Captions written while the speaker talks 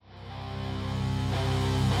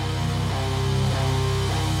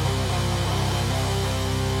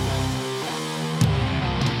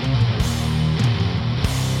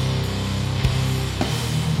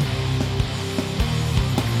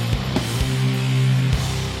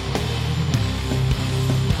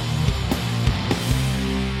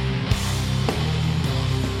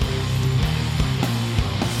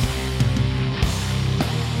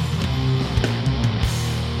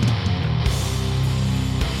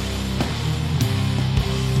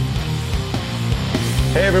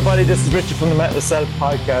Hey everybody, this is Richard from the Metal Self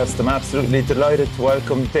podcast. I'm absolutely delighted to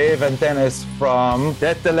welcome Dave and Dennis from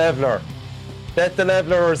Death the Leveler. Death the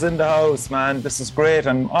Leveler is in the house, man. This is great.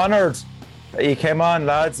 I'm honoured that you came on,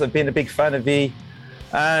 lads. I've been a big fan of you.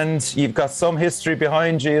 And you've got some history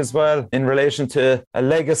behind you as well in relation to a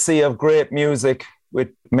legacy of great music with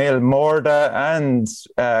Mel Morda and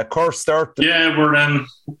Kirstert. Yeah,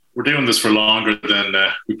 we're doing this for longer than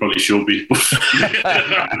we probably should be. Fuck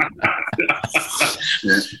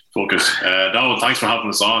it. No, thanks for having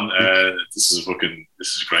us on. This is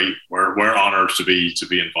great. We're honoured to be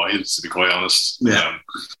invited. To be quite honest,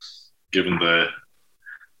 given the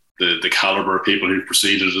caliber of people who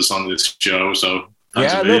preceded us on this show. So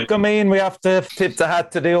yeah, look, I mean, we have to tip the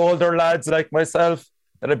hat to the older lads like myself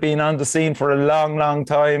that have been on the scene for a long, long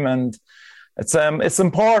time, and it's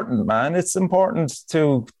important, man. It's important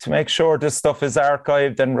to make sure this stuff is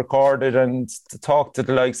archived and recorded, and to talk to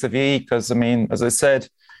the likes of you, because I mean, as I said,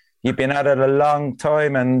 you've been at it a long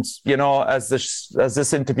time, and you know, as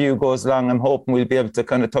this interview goes along, I'm hoping we'll be able to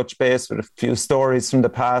kind of touch base with a few stories from the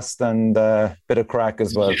past and a bit of crack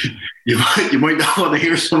as well. You might not want to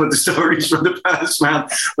hear some of the stories from the past, man.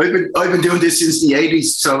 I've been doing this since the 80s,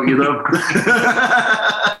 so you know.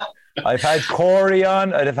 I've had Corey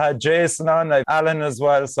on, I've had Jason on, I've Alan as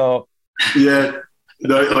well. So yeah,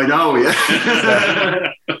 I know. Yeah.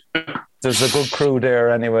 There's a good crew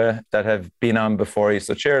there anyway that have been on before you.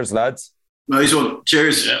 So cheers, lads. Nice one.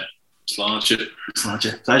 Cheers. Yeah. Sláinte.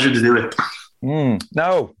 Pleasure to do it.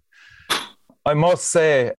 Now, I must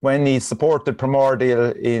say, when he supported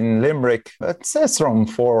Primordial in Limerick, it's around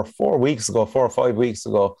 4 or 5 weeks ago,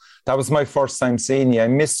 that was my first time seeing you. I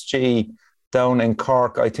missed you down in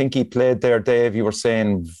Cork. I think he played there, Dave, you were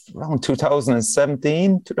saying around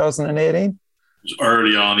 2017, 2018? It was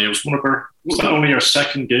early on. It was was that only our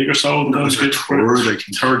second gig or so? That was our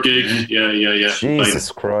third gig. Yeah.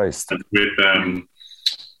 Jesus Christ. With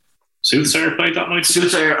Soothsayer played that night?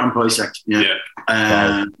 Soothsayer and Bisect, yeah.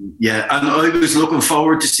 And I was looking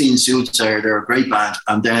forward to seeing Soothsayer. They're a great band.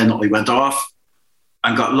 And then I went off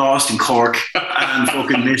and got lost in Cork and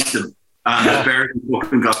fucking missed them. And I barely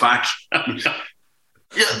fucking got back.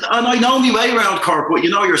 Yeah, and I know my way around Cork, but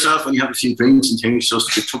you know yourself, when you have a few drinks and things,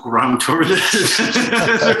 just to took around tour.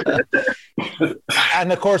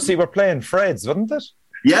 And of course, you were playing Fred's, wasn't it?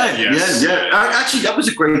 Yeah. Actually, that was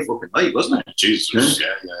a great fucking night, wasn't it? Jesus,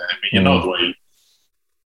 yeah. I mean, you know the way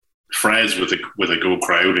Fred's with a good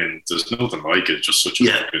crowd in. There's nothing like it. Just such a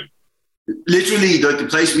fucking. Literally, the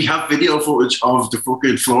place, we have video footage of the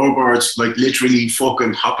fucking floorboards, like literally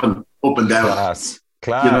fucking hopping up and down. Class.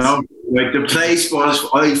 You know, like the place was,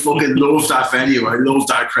 I fucking loved that venue. I loved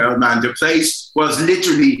that crowd, man. The place was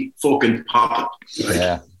literally fucking popping.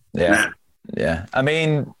 Yeah. I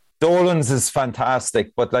mean, Dolan's is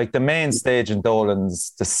fantastic, but like the main stage in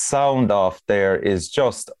Dolan's, the sound off there is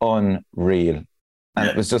just unreal. And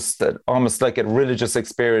it was just almost like a religious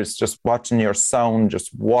experience, just watching your sound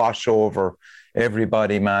just wash over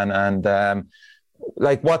everybody, man. And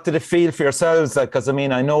like, what did it feel for yourselves? Like, because I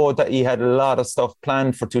mean, I know that you had a lot of stuff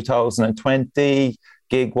planned for 2020,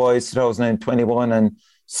 gig-wise, 2021, and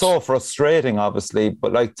so frustrating, obviously.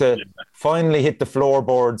 But like to finally hit the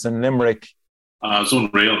floorboards in Limerick. It's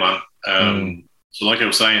unreal, man. So like I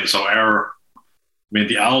was saying,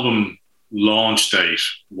 the album launch date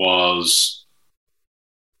was...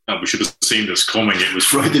 we should have seen this coming. It was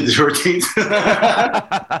Friday the 13th.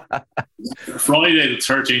 Friday the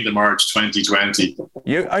 13th of March 2020.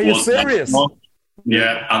 Are you serious?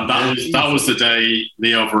 Yeah, and that was the day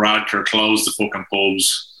Leo Varadkar closed the fucking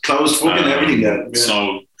pubs. Closed fucking everything then. Yeah.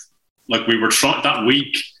 So, like, we were trying that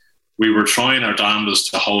week, we were trying our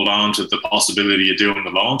damnedest to hold on to the possibility of doing the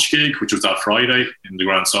launch gig, which was that Friday in the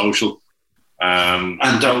Grand Social.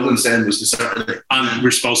 And Dolan's then was the Saturday. And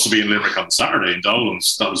we're supposed to be in Limerick on Saturday in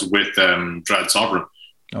Dolan's. That was with Dread Sovereign.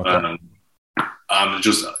 Okay. And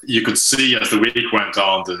just, you could see as the week went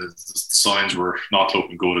on, the signs were not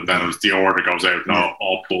looking good. And then the order goes out, no,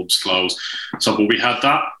 all pubs closed. So, but we had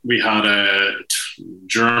that. We had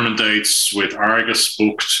German dates with Argus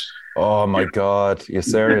booked. Oh my God, you're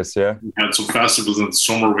serious, yeah? We had some festivals in the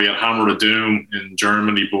summer. We had Hammer of Doom in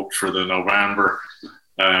Germany booked for the November.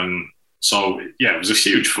 So, yeah, it was a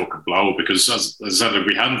huge fucking blow because, as I said,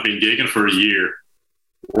 we hadn't been gigging for a year,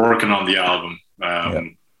 working on the album,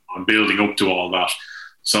 and building up to all that.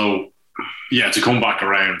 So, yeah, to come back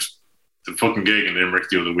around, the fucking gig in Limerick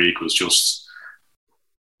the other week was just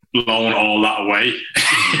blowing all that away,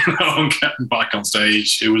 and getting back on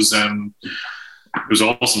stage. It was awesome.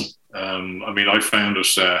 I mean, I found it,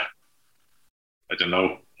 I don't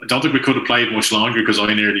know, I don't think we could have played much longer because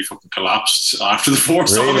I nearly fucking collapsed after the 4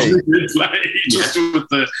 songs Really? we did play, just with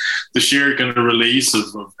the sheer kind of release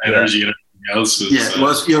of energy and everything else.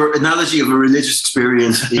 Was your analogy of a religious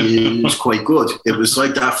experience is quite good. It was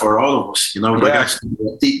like that for all of us, you know. Like actually,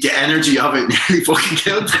 the energy of it nearly fucking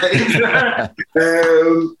killed Dave.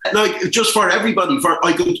 Like just for everybody,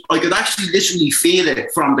 I could actually literally feel it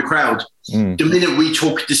from the crowd the minute we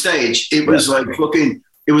took the stage. It was like fucking.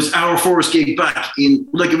 It was our first gig back in,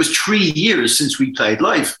 like, it was 3 years since we played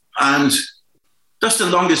live. And that's the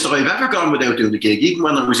longest I've ever gone without doing a gig. Even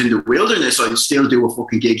when I was in the wilderness, I'd still do a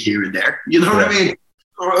fucking gig here and there. You know what I mean?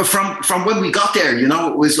 From when we got there, you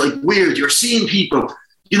know, it was like weird. You're seeing people,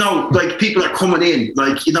 you know, like people are coming in,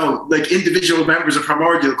 like, you know, like individual members of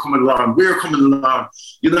Primordial coming along. We're coming along,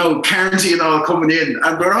 you know, Carnsey and all coming in.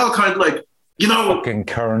 And we're all kind of like, you know, fucking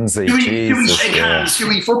Carnsey. Do we shake hands? Do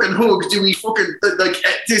we fucking hug? Do we fucking like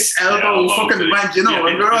this elbow fucking went? You know,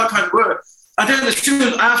 and we're all kind of. And then as soon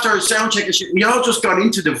as after our sound check and shit, we all just got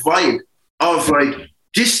into the vibe of like,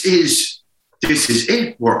 this is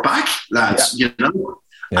it. We're back, lads. You know.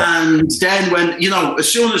 And then when, you know, as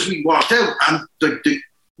soon as we walked out, and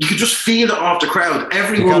you could just feel it off the crowd.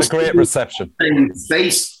 Everyone's got a great reception.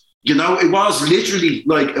 Face. You know, it was literally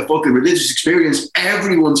like a fucking religious experience.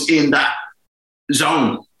 Everyone's in that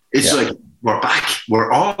zone. It's like, we're back.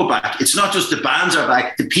 We're all back. It's not just the bands are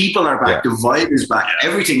back. The people are back. The vibe is back.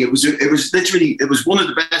 Everything. It was literally, it was one of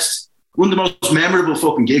the most memorable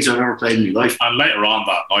fucking gigs I've ever played in my life. And later on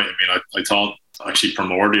that night, I mean, I thought actually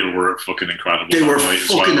Primordial were fucking incredible. They were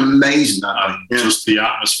fucking amazing that night. And just the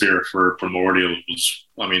atmosphere for Primordial was,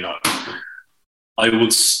 I mean, I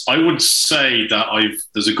would say that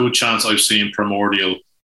there's a good chance I've seen Primordial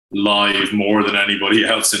live more than anybody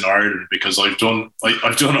else in Ireland, because I've done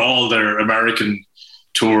all their American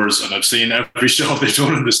tours and I've seen every show they've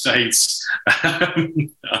done in the States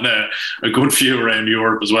and a good few around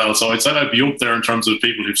Europe as well. So I'd say I'd be up there in terms of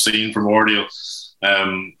people who've seen Primordial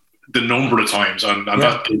the number of times, and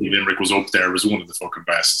that gig in Limerick was up there. It was one of the fucking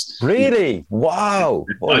best. Really? Wow.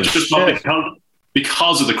 I just thought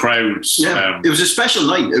because of the crowds. Yeah, it was a special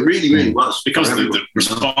night. It really, really was. Because of the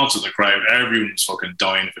response of the crowd, everyone was fucking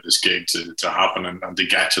dying for this gig to happen and to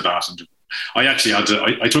get to that. And I actually had to,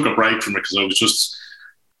 I took a break from it because I was just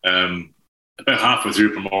about halfway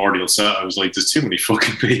through Primordial set. I was like, there's too many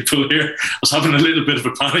fucking people here. I was having a little bit of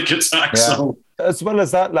a panic attack. Yeah. So. As well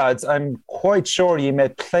as that, lads, I'm quite sure you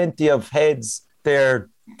met plenty of heads there,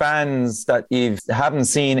 fans that you haven't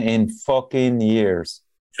seen in fucking years.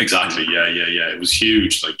 Exactly, yeah. It was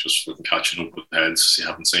huge, like just catching up with heads you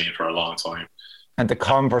haven't seen for a long time. And the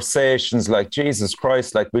conversations, like, Jesus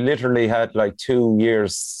Christ, like we literally had like 2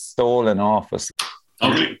 years stolen off us.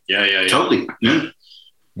 Totally, yeah. Totally,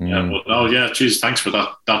 yeah. Geez, thanks for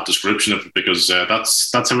that description of it, because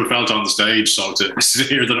that's how it felt on the stage. So to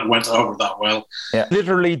hear that it went over that well. Yeah,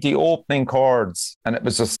 literally the opening chords, and it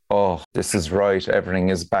was just, oh, this is right. Everything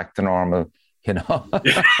is back to normal. You know,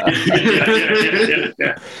 yeah.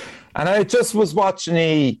 And I just was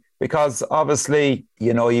watching because obviously,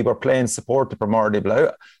 you know, you were playing support to Primordial,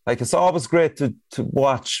 but like it's always great to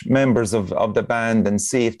watch members of the band and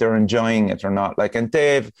see if they're enjoying it or not. Like, and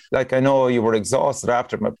Dave, like I know you were exhausted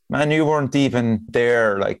after, but man, you weren't even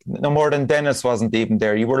there. Like no more than Dennis wasn't even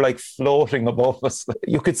there. You were like floating above us.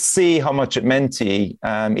 You could see how much it meant to you.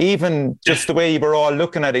 Even just the way you were all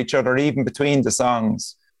looking at each other, even between the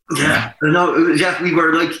songs. Yeah, we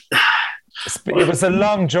were like. It was a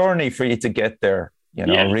long journey for you to get there. You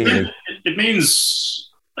know, really. It means,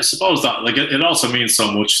 I suppose that like it also means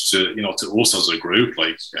so much to us as a group,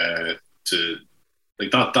 like to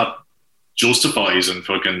like that justifies and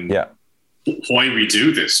fucking why we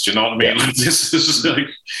do this. Do you know what I mean? Like, this is like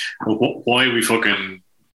why we fucking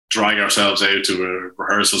drag ourselves out to a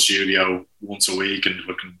rehearsal studio once a week and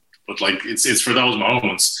fucking. But like it's for those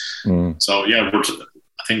moments. So yeah,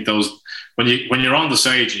 I think those when you're on the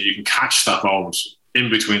stage and you can catch that moment in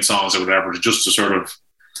between songs or whatever, just to sort of,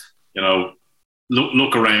 you know,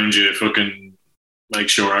 look around you, fucking make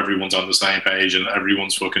sure everyone's on the same page and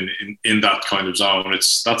everyone's fucking in that kind of zone.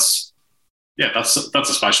 That's a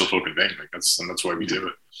special fucking thing. Like that's why we do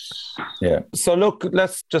it. Yeah. So look,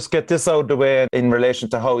 let's just get this out of the way in relation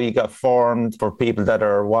to how you got formed for people that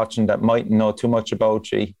are watching that mightn't know too much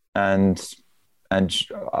about you. And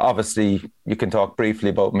obviously you can talk briefly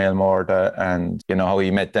about Mailmorda and, you know, how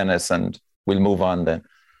you met Dennis, and we'll move on then.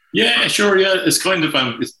 Yeah, sure. Yeah, it's kind of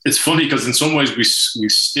it's funny because in some ways we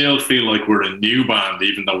still feel like we're a new band,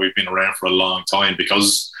 even though we've been around for a long time,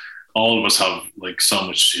 because all of us have like so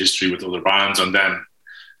much history with other bands, and then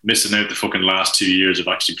missing out the fucking last 2 years of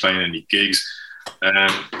actually playing any gigs.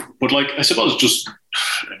 But like I suppose just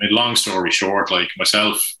long story short, like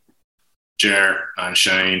myself, Ger and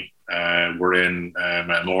Shane were in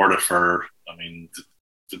Morda for,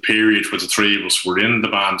 the period where the three of us were in the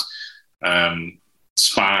band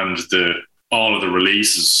spanned all of the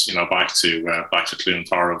releases, back to Clun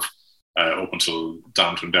Torv up until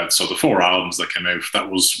Down to Death. So the 4 albums that came out,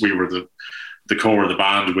 we were the core of the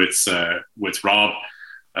band with Rob.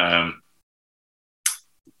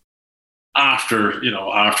 After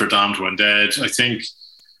Damned When Dead,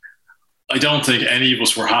 I don't think any of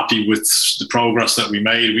us were happy with the progress that we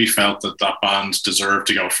made. We felt that band deserved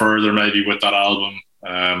to go further, maybe, with that album.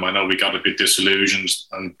 I know we got a bit disillusioned,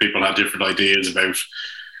 and people had different ideas about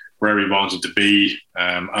where we wanted to be.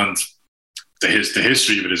 And the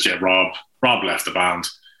history of it is, Rob left the band.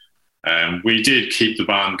 We did keep the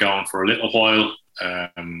band going for a little while.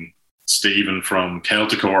 Stephen from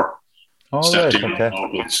Celticore stepped in on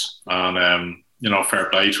vocals, and fair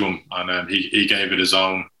play to him. And he gave it his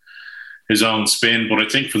own spin. But I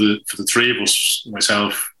think for the three of us,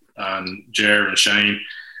 myself and Ger and Shane,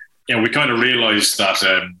 we kind of realised that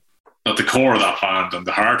the core of that band and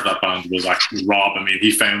the heart of that band was actually Rob.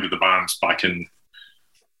 He founded the band back in,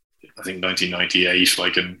 I think, 1998.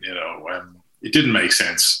 It didn't make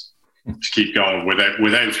sense to keep going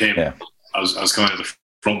without him as kind of the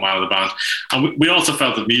front man of the band. And we also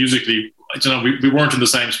felt that musically, we weren't in the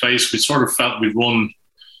same space. We sort of felt we'd run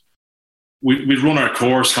our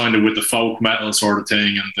course kind of with the folk metal sort of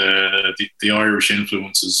thing and the Irish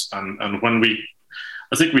influences. And when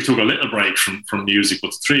I think we took a little break from music,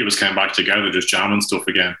 but the three of us came back together just jamming stuff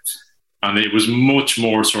again. And it was much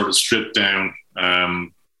more sort of stripped down,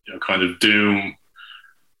 kind of doom,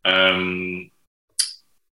 kind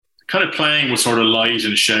of playing with sort of light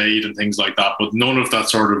and shade and things like that, but none of that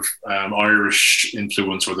sort of Irish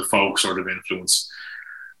influence or the folk sort of influence.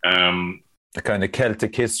 The kind of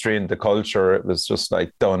Celtic history and the culture, it was just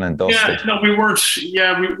like done and dusted. Yeah, no, we weren't.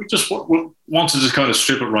 Yeah, we just wanted to kind of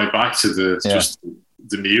strip it right back to just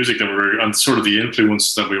the music that and sort of the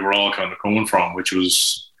influence that we were all kind of coming from, which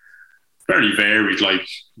was very varied.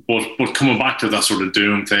 But coming back to that sort of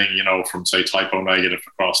doom thing, from say Typo Negative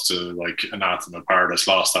across to like Anathema, Paradise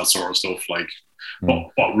Lost, that sort of stuff.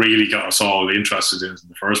 What really got us all interested in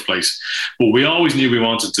the first place. But we always knew we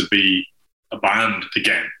wanted to be a band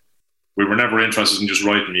again. We were never interested in just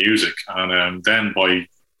writing music. And then by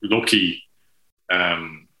lucky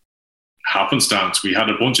happenstance, we had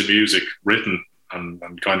a bunch of music written and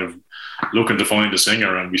kind of looking to find a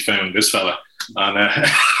singer, and we found this fella. And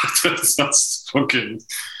that's fucking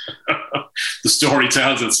the story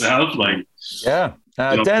tells itself.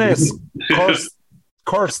 Denis,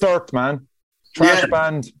 Curse Dirt, man. Trash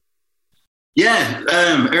band. Yeah,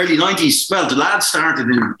 early 90s. Well, the lads started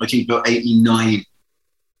in, I think, about 89.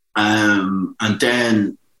 And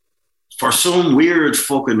then for some weird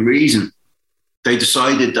fucking reason, they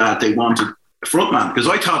decided that they wanted a frontman, because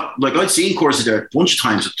I thought, I'd seen Curse Dirt a bunch of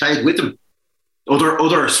times. I played with them,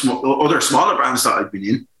 other smaller bands that I'd been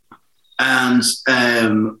in, and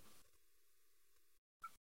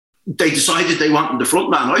they decided they wanted the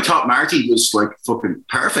frontman. I thought Marty was fucking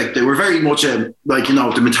perfect. They were very much the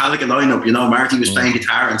Metallica lineup. Marty was playing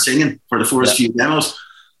guitar and singing for the first few demos.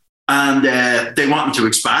 And they wanted to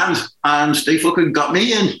expand, and they fucking got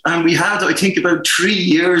me in. And we had, I think, about 3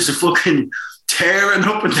 years of fucking tearing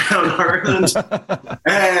up and down Ireland.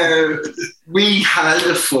 We had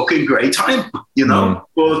a fucking great time,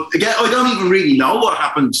 But again, I don't even really know what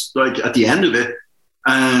happened at the end of it.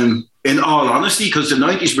 In all honesty, because the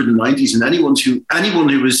 90s were the 90s, and anyone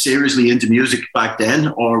who was seriously into music back then,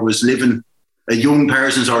 or was living a young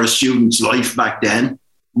person's or a student's life back then,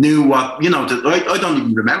 knew what, I don't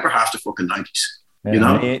even remember half the fucking 90s,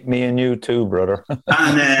 Me and you too, brother.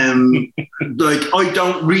 And I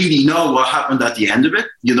don't really know what happened at the end of it.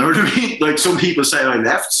 You know what I mean? Some people say I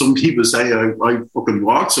left, some people say I fucking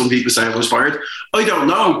walked, some people say I was fired. I don't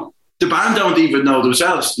know. The band don't even know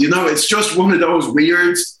themselves. It's just one of those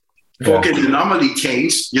weird fucking anomaly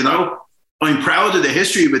things. I'm proud of the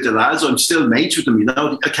history with the lads. I'm still mates with them.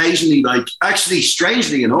 Occasionally, actually,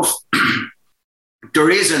 strangely enough, there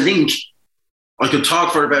is a link. I could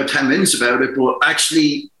talk for about 10 minutes about it, but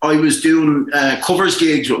actually I was doing covers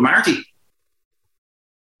gigs with Marty.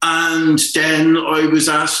 And then I was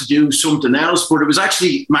asked to do something else, but it was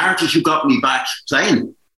actually Marty who got me back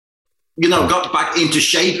playing. Got back into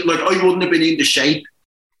shape. I wouldn't have been into shape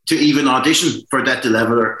to even audition for Death to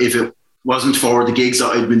Leveler if it wasn't for the gigs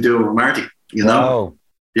that I'd been doing with Marty, Wow.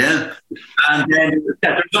 Yeah, and then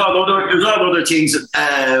there's all other things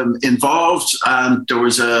involved. And there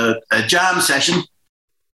was a jam session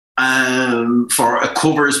for a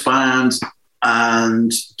covers band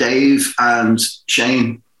and Dave and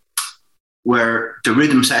Shane were the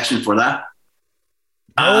rhythm section for that.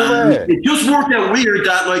 It just worked out weird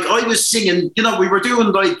that like I was singing, you know, we were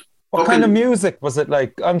doing like what kind of music was it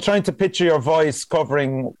like? I'm trying to picture your voice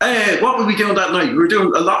covering. What were we doing that night? We were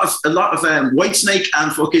doing a lot of Whitesnake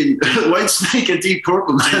and fucking Whitesnake and Deep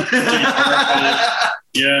Purple, man.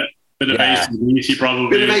 Yeah, bit of AC/DC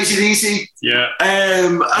probably. Bit of AC/DC. Yeah.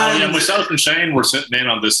 Myself and Shane were sitting in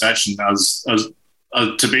on this session as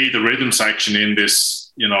to be the rhythm section in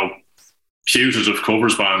this, you know, putative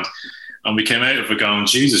covers band. And we came out of it going,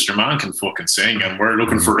 Jesus, your man can fucking sing, and we're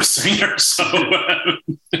looking for a singer. So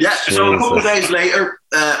yeah. So a couple of days later,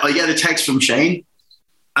 I get a text from Shane,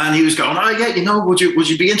 and he was going, "Oh yeah, you know, would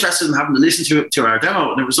you be interested in having to listen to our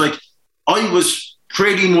demo?" And it was like I was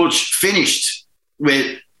pretty much finished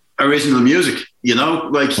with original music, you know,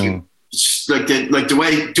 like the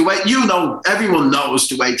way you know, everyone knows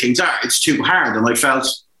the way things are. It's too hard, and I felt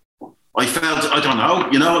I don't know,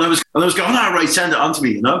 you know, and I was going, all right, send it on to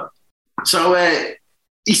me, you know. So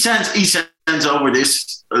he sends over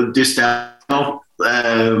this demo,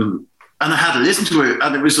 and I had to listen to it,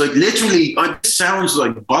 and it was like literally, it sounds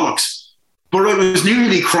like bollocks, but I was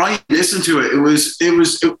nearly crying listening to it. It was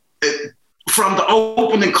from the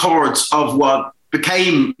opening chords of what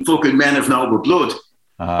became fucking Men of Noble Blood.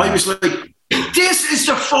 I was like, this is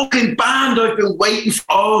the fucking band I've been waiting for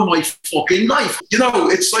all my fucking life. You know,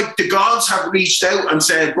 it's like the gods have reached out and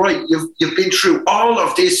said, right, you've been through all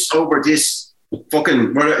of this over this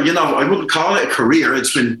fucking, you know, I wouldn't call it a career.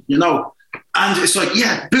 It's been, you know, and it's like,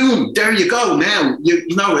 yeah, boom, there you go. Now,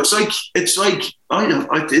 you know, it's like, I know,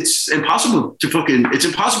 it's impossible to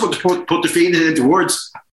put the feeling into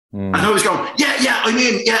words. And I was going, yeah, I'm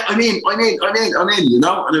in, you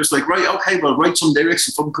know? And it was like, right, okay, well, write some lyrics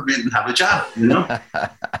and fucking come in and have a chat, you know?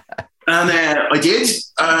 And I did,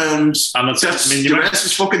 and that's, the rest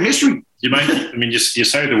is fucking history. You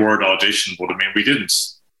say the word audition, but I mean, we didn't,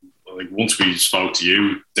 like, once we spoke to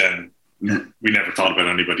you, then we never thought about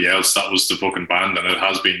anybody else. That was the fucking band, and it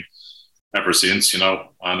has been ever since, you know.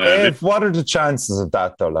 And what are the chances of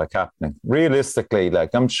that though, like happening realistically?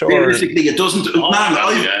 Like, I'm sure realistically it doesn't.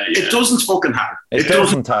 It doesn't fucking happen. It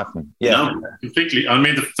doesn't happen. Yeah, no, completely. I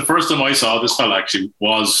mean, the first time I saw this fella actually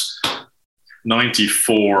was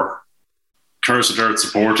 '94, Cursed Earth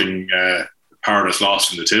supporting Paradise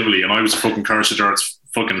Lost in the Tivoli, and I was a fucking Cursed Earth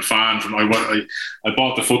fucking fan. From I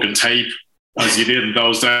bought the fucking tape, as you did in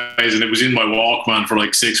those days, and it was in my Walkman for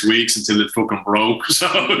like 6 weeks until it fucking broke. So,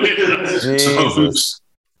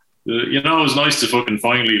 you know, it was nice to fucking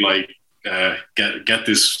finally like get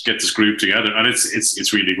this group together, and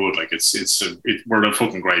it's really good. Like we're a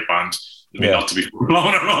fucking great band. I mean, not to be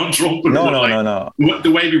blowing our own trumpet. No.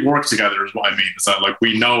 The way we work together is what I mean. Is that like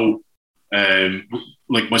we know,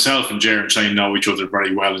 like myself and Jer and Shane know each other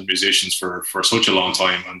very well as musicians for such a long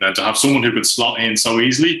time, and then to have someone who could slot in so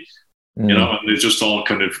easily. You know, and it just all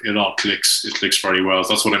it all clicks. It clicks very well. So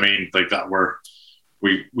that's what I mean. Like that,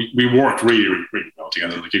 we worked really, really, really well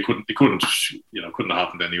together. Like it couldn't have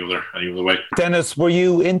happened any other way. Dennis, were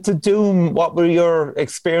you into doom? What were your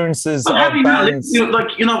experiences of bands?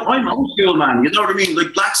 I'm old school, man. You know what I mean?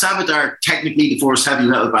 Like Black Sabbath are technically the first heavy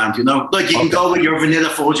metal band. You know, like you can go with your Vanilla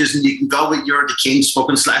Fudges and you can go with the Kings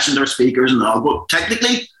fucking slashing their speakers and all, but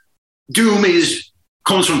technically, doom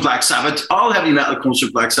comes from Black Sabbath. All heavy metal comes from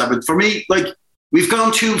Black Sabbath. For me, like, we've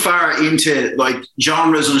gone too far into like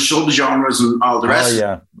genres and sub-genres and all the rest. Oh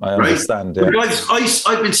yeah, I understand. Right? Yeah.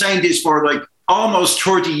 I've been saying this for like almost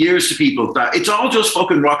 30 years to people that it's all just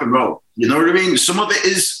fucking rock and roll. You know what I mean? Some of it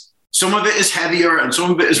is heavier and some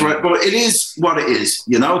of it is but it is what it is,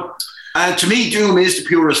 you know? To me, doom is the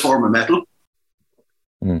purest form of metal.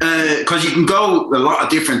 Because you can go a lot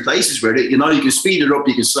of different places with it, you know. You can speed it up,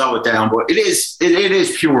 you can slow it down, but it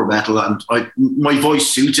is pure metal, and my voice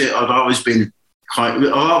suits it. I've always been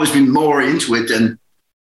more into it than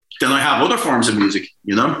I have other forms of music,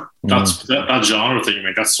 you know. That's that genre thing. I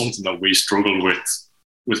mean, that's something that we struggled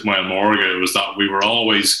with Moyle Morgan. It was that we were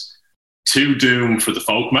always too doom for the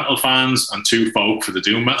folk metal fans and too folk for the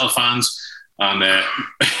doom metal fans. And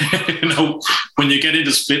you know, when you get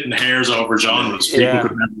into splitting hairs over genres, people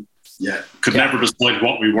could never decide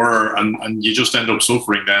what we were, and you just end up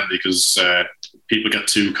suffering then because people get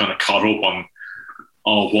too kind of caught up on,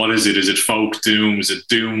 oh, what is it? Is it folk doom? Is it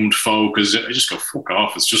doomed folk? I just go, fuck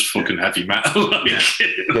off. It's just fucking heavy metal. Like,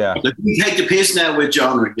 Like, we take the piss now with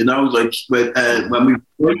genre, you know, like with,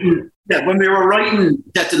 when we were writing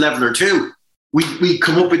Death to Leveler 2. We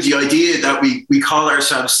come up with the idea that we call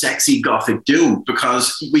ourselves Sexy Gothic Doom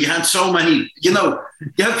because we had so many, you know,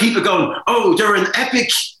 you have people going, oh, they're an epic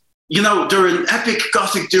you know, they're an epic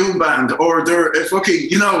gothic doom band, or they're a fucking,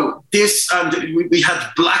 you know, this, and we had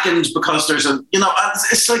Blackened because there's a, you know,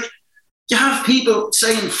 it's like you have people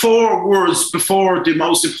saying 4 words before the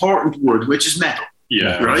most important word, which is metal.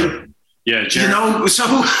 Yeah. Right? Yeah. You know, so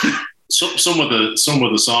some of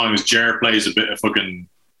the songs, Jer plays a bit of fucking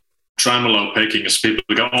tremolo picking as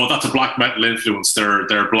people go, oh, that's a black metal influence.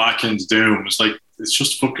 They're Blackened doom. It's like, it's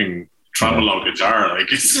just fucking tremolo guitar. Like,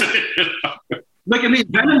 it's, like, I mean,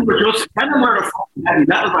 Venom were a fucking heavy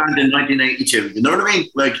metal band in 1982. You know what I mean?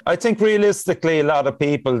 Like, I think realistically, a lot of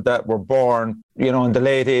people that were born, you know, in the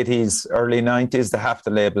late 80s, early 90s, they have to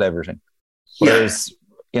label everything. Whereas,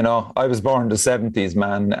 you know, I was born in the 70s,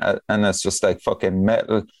 man, and it's just like fucking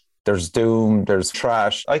metal. There's doom, there's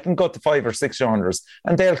trash. I can go to 5 or 6 genres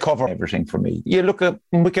and they'll cover everything for me. You look at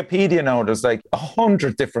Wikipedia now, there's like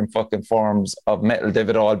 100 different fucking forms of metal. They've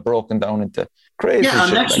it all broken down into crazy shit. Yeah,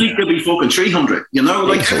 and next week there'll be fucking 300, you know?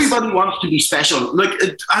 Like, everybody wants to be special. Like,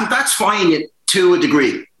 and that's fine to a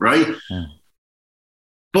degree, right? Yeah.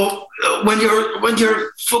 But when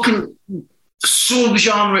you're fucking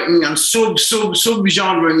sub-genreing and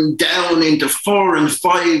sub-genreing down into 4 and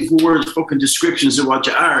 5 word fucking descriptions of what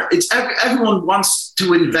you are, it's everyone wants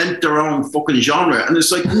to invent their own fucking genre, and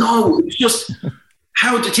it's like, no, it's just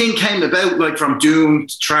how the thing came about, like from doom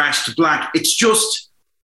to trash to black. It's just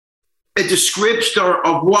a descriptor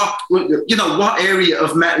of what, you know, what area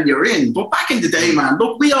of metal you're in. But back in the day, man,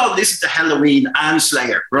 look, we all listened to Halloween and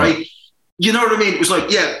Slayer, right? You know what I mean? It was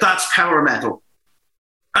like, yeah, that's power metal.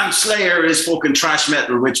 And Slayer is fucking trash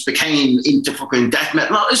metal, which became into fucking death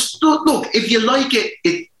metal. No, look, if you like it,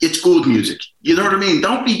 it's good music. You know what I mean?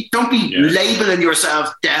 Don't be labeling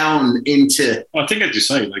yourself down into. Well, I think, as you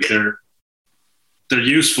say, like they're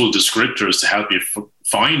useful descriptors to help you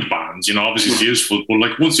find bands. You know, obviously it's useful, but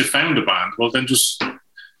like once you found a band, well, then just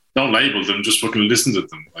don't label them. Just fucking listen to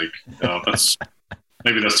them. Like, that's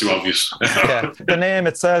maybe that's too obvious. Yeah, the name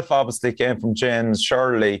itself obviously came from James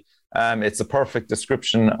Shirley. It's a perfect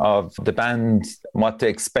description of the band, what to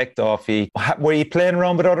expect of you. Were you playing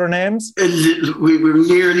around with other names? We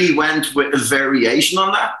nearly went with a variation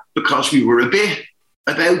on that because we were a bit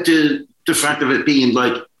about the fact of it being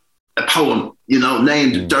like a poem, you know,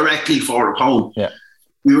 named directly for a poem. Yeah.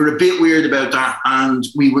 We were a bit weird about that, and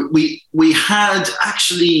we had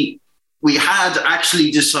actually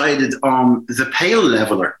decided on the Pale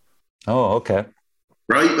Leveler. Oh, okay.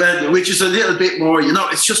 Right, which is a little bit more, you know,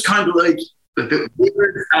 it's just kind of like a bit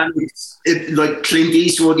weird, and it's like Clint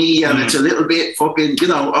Eastwoody, and it's a little bit fucking, you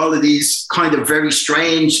know, all of these kind of very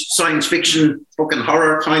strange science fiction fucking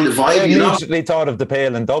horror kind of vibe. I immediately thought of the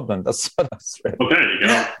Pale in Dublin. That's right. Well, there you go.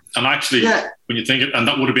 Yeah. And actually, when you think it, and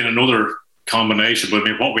that would have been another combination, but I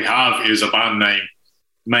mean, what we have is a band name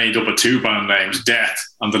made up of 2 band names, Death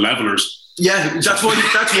and the Levelers. Yeah, that's why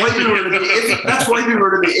we were a bit iffy. That's why we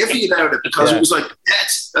were a bit iffy about it, because it was like,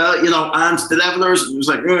 you know, and the Levelers. It was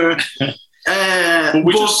like, but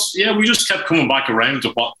we just kept coming back around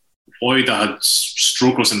to why that had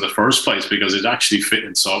struck us in the first place, because it actually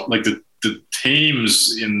fitted. So, like the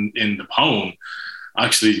themes in the poem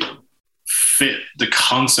actually fit the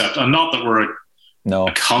concept, and not that we're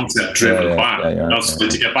a concept-driven band. That's to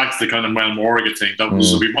get back to the kind of Mel Morgan thing. That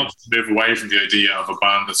was we wanted to move away from the idea of a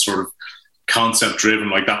band that's sort of concept-driven,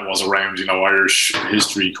 like that was around, you know, Irish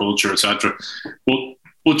history, culture, etc.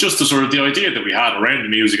 But just the sort of the idea that we had around the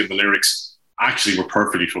music and the lyrics actually were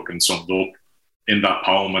perfectly fucking summed up in that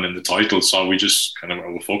poem and in the title. So we just kind of,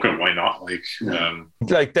 well, fuck it, why not?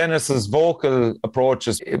 Like Dennis's vocal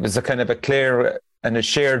approaches, it was a kind of a clear and a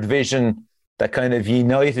shared vision that kind of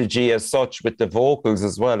united you as such with the vocals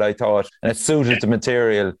as well, I thought, and it suited the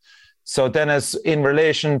material. So Dennis, in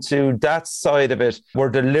relation to that side of it, were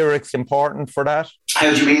the lyrics important for that?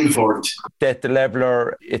 How do you mean for it? Death the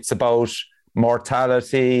Leveler, it's about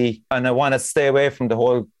mortality, and I want to stay away from the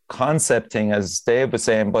whole concept thing, as Dave was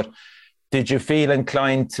saying, but did you feel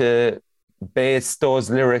inclined to base those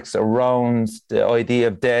lyrics around the idea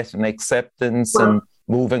of death and acceptance and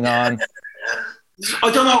moving on?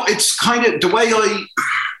 I don't know. It's kind of the way I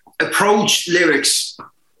approach lyrics.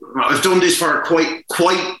 I've done this for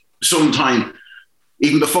quite some time,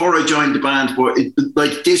 even before I joined the band. But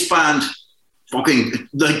like this band, fucking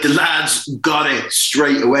like the lads got it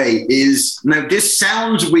straight away. Now this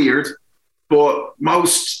sounds weird, but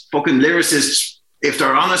most fucking lyricists, if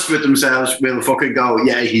they're honest with themselves, will fucking go,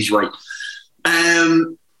 yeah, he's right.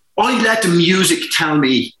 I let the music tell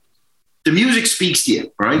me. The music speaks to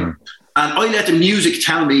you, right? Mm. And I let the music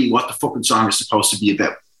tell me what the fucking song is supposed to be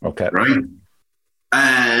about. Okay. Right?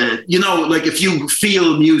 You know, like if you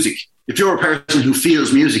feel music, if you're a person who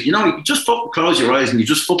feels music, you know, you just fucking close your eyes and you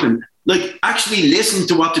just fucking Like, actually listen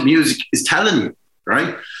to what the music is telling you,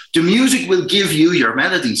 right? The music will give you your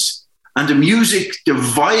melodies. And the music, the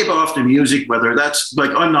vibe of the music, whether that's,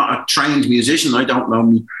 like, I'm not a trained musician. I don't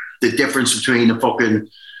know the difference between a fucking,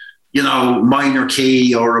 you know, minor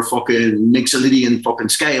key or a fucking Mixolydian fucking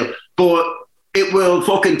scale. But it will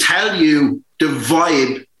fucking tell you the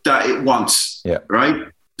vibe that it wants, right?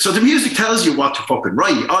 So the music tells you what to fucking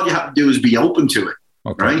write. All you have to do is be open to it,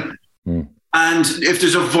 right? Mm. And if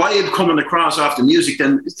there's a vibe coming across off the music,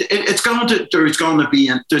 then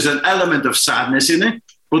there's an element of sadness in it,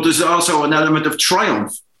 but there's also an element of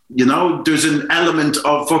triumph. You know, there's an element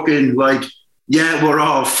of fucking like, yeah, we're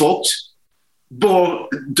all fucked, but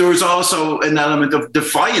there's also an element of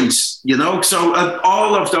defiance, you know? So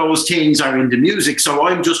all of those things are in the music. So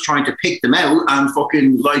I'm just trying to pick them out and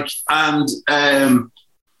fucking like, and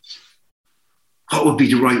what would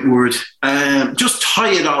be the right word? Just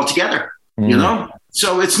tie it all together, you know?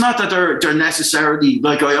 So it's not that they're necessarily,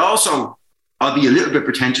 like, I'll be a little bit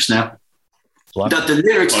pretentious now. What? That the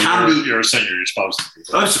lyrics can be... You're saying you're supposed to be.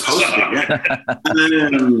 I'm supposed to be, yeah.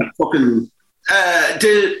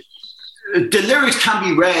 The lyrics can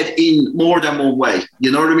be read in more than one way.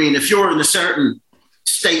 You know what I mean? If you're in a certain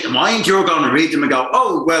state of mind, you're going to read them and go,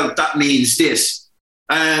 oh, well, that means this.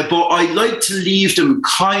 But I like to leave them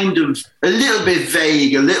kind of a little bit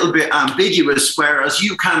vague, a little bit ambiguous, whereas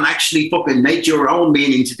you can actually fucking make your own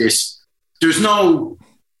meaning to this. There's no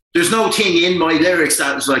thing in my lyrics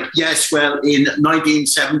that was like, yes, well, in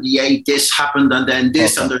 1978, this happened, and then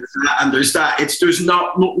this, and there's that, and there's that. There's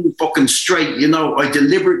nothing fucking straight, you know. I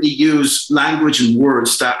deliberately use language and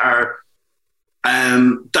words that are,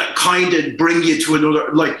 that kind of bring you to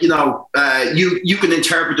another, like, you know, you can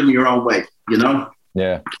interpret them your own way, you know.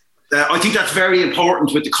 Yeah. I think that's very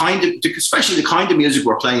important with especially the kind of music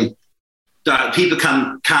we're playing, that people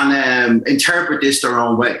can interpret this their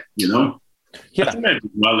own way, you know. Yeah, I think maybe,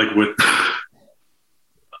 well, like with,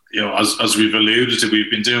 you know, as we've alluded to,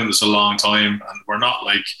 we've been doing this a long time, and we're not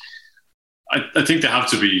like, I think they have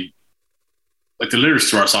to be, like, the lyrics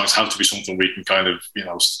to our songs have to be something we can kind of, you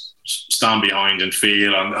know, stand behind and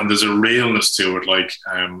feel, and there's a realness to it. Like,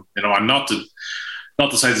 you know, I'm not to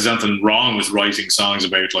say there's anything wrong with writing songs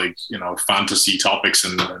about, like, you know, fantasy topics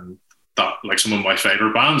and that, like, some of my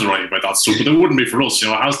favorite bands write about that stuff, but it wouldn't be for us. You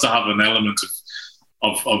know, it has to have an element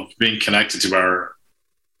of being connected to our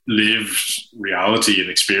lived reality and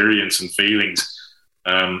experience and feelings,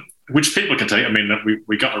 which people can take. I mean,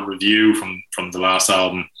 we got a review from the last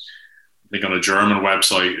album, I think, on a German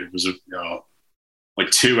website. It was like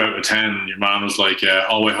 2 out of 10. Your man was like,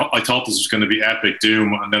 I thought this was going to be epic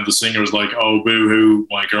doom, and then the singer was like, oh, boo-hoo,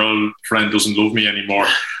 my girlfriend doesn't love me anymore.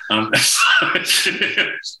 And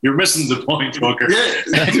you're missing the point, fucker.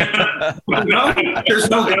 Yeah. No, there's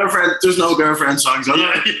no girlfriend songs on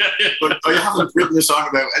there. Yeah. But I haven't written a song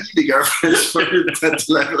about any of the girlfriends for that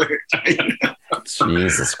level.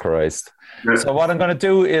 Jesus Christ. So what I'm going to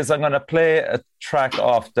do is I'm going to play a track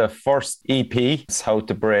off the first EP. It's How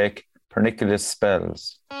to Break Pernicious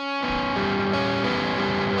Spells.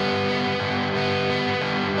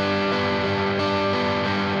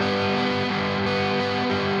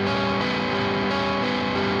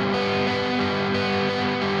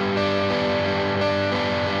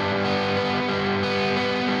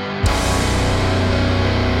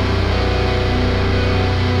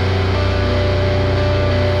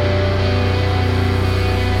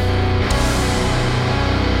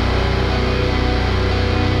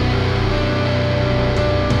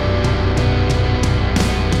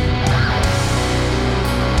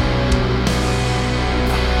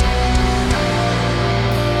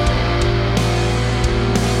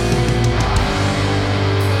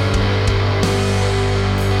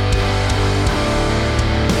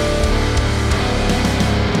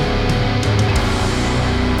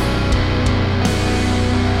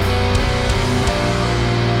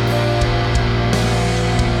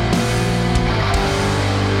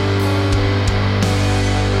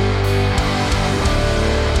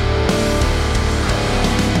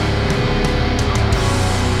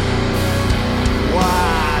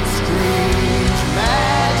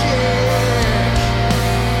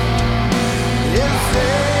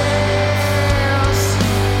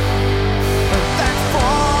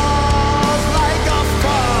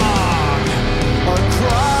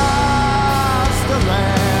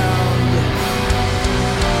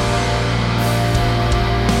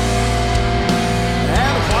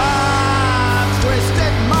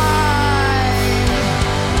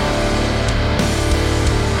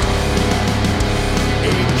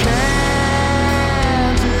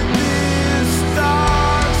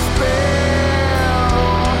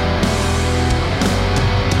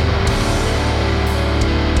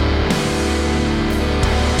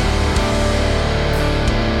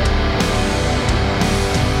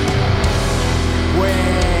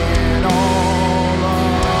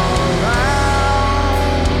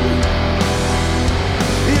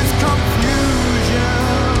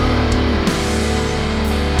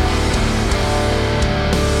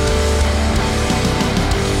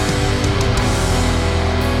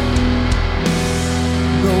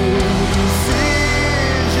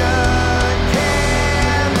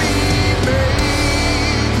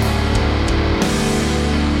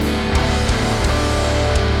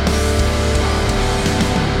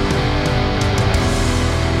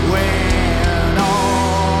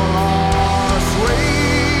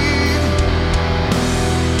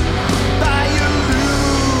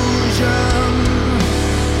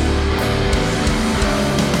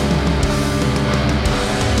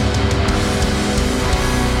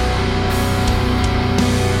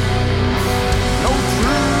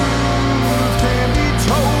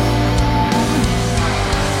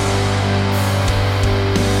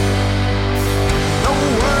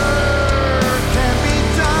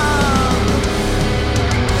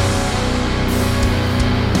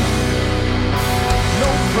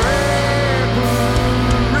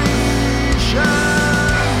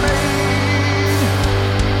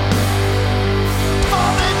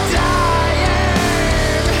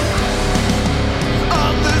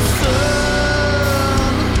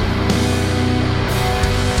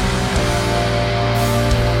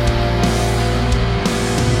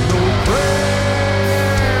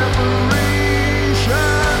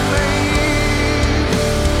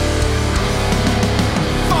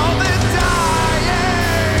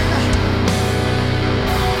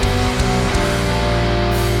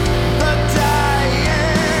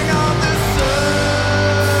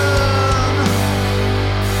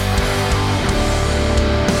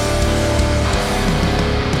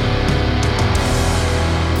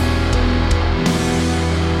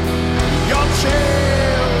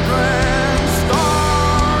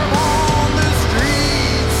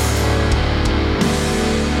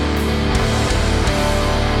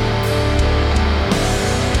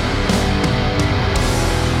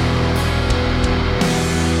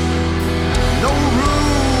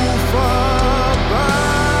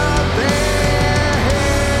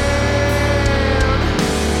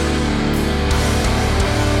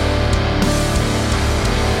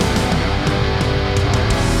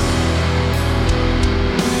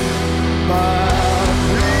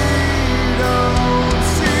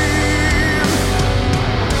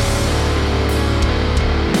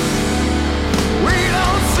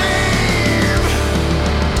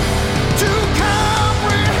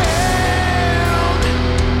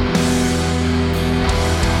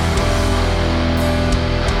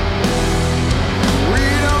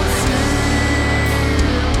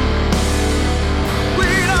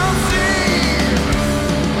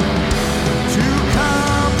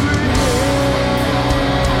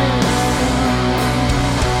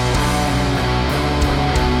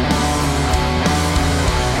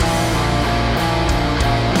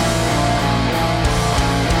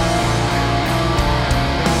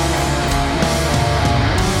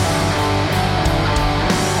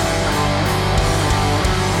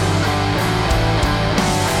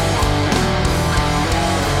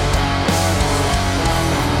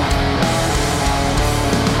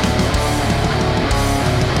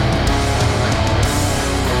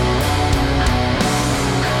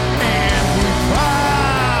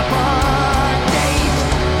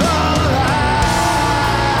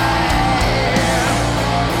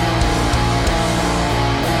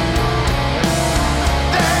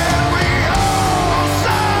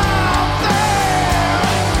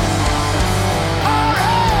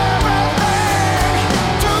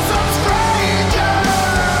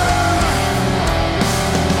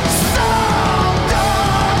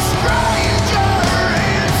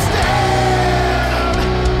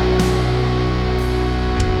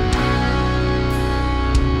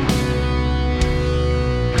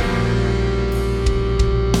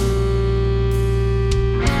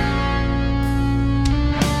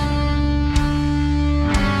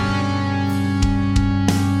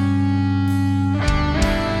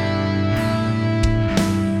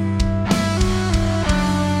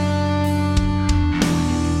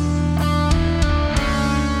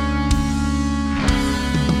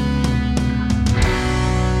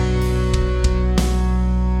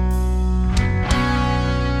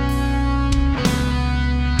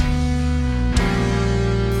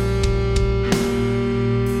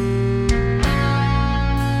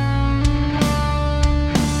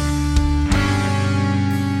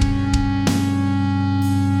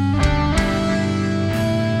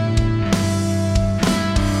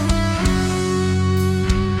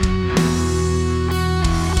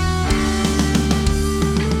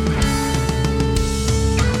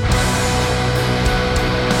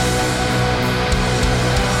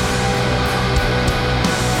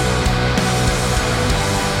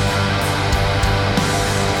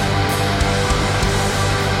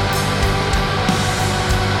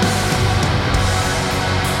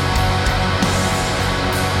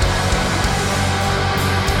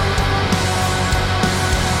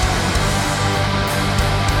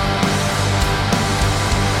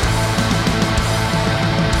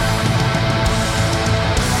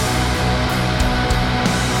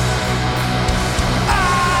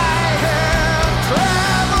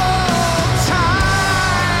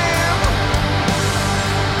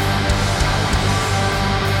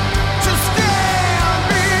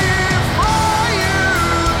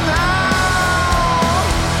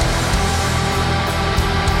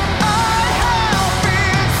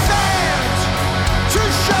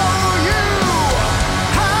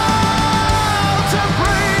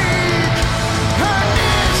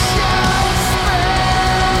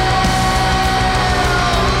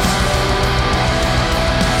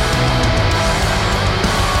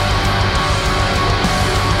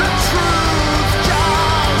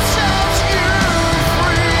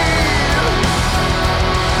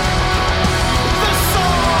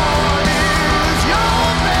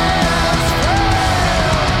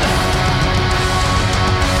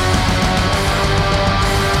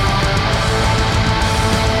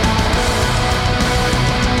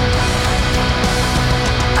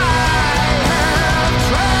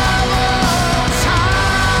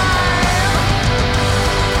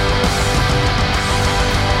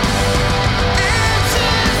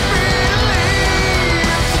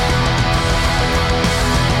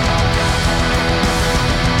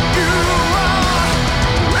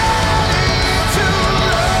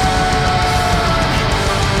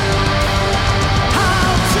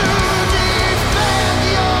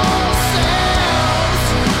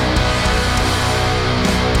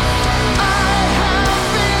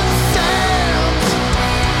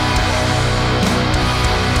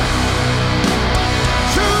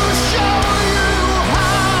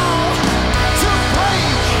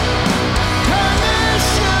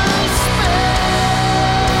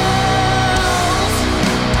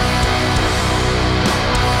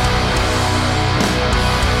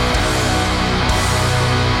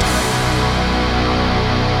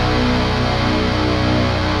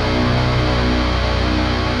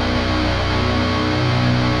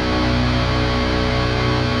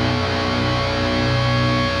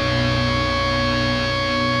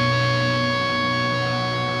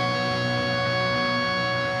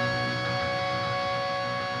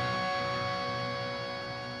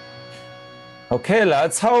 Okay,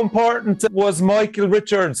 lads, how important was Michael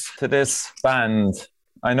Richards to this band?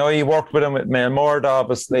 I know you worked with him with Mailmord,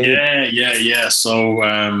 obviously. Yeah. So,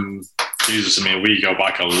 Jesus, I mean, we go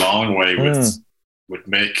back a long way with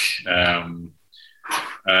Mick.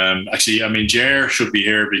 Actually, I mean, Jer should be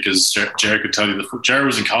here because Jer could tell you Jer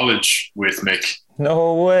was in college with Mick.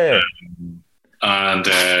 No way. And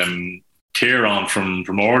Kieran from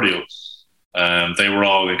Primordial. They were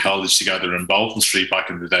all in college together in Bolton Street back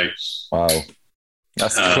in the day. Wow.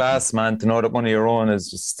 That's class, man, to know that one of your own is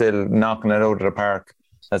just still knocking it out of the park.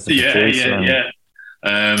 As a producer.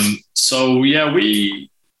 So, yeah, I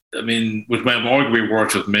mean, with Mailmord, we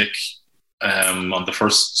worked with Mick on the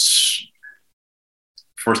first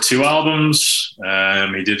 2 albums.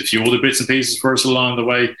 He did a few other bits and pieces for us along the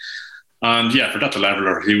way. And, yeah, Forgot the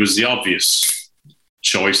Leveler, he was the obvious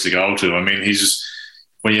choice to go to. I mean,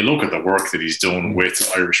 when you look at the work that he's done with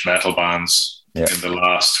Irish metal bands in the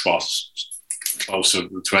last, close to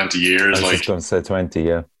 20 years. I was going to say 20,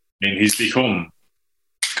 yeah. I mean, he's become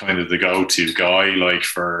kind of the go-to guy, like,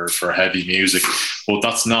 for heavy music. But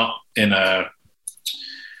that's not in a...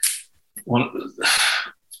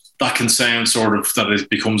 that can sound sort of that it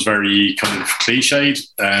becomes very kind of cliched.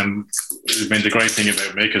 I mean, the great thing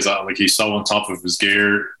about Mick is that, like, he's so on top of his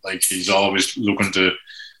gear. Like, he's always looking to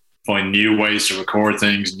find new ways to record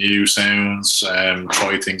things, new sounds,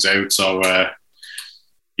 try things out. So,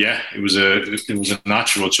 yeah, it was a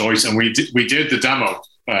natural choice, and we did the demo.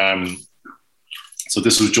 So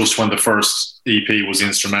this was just when the first EP was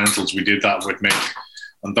instrumentals. We did that with Mick,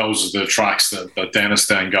 and those are the tracks that Denis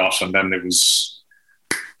then got, and then it was,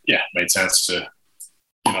 made sense to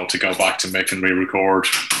go back to Mick and re-record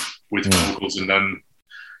with vocals, and then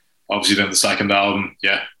obviously then the second album,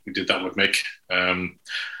 we did that with Mick.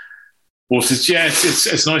 But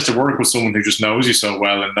it's nice to work with someone who just knows you so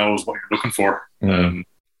well and knows what you're looking for.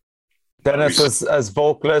 Denis, as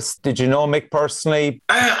vocalist, did you know Mick personally?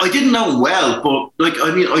 I didn't know well, but I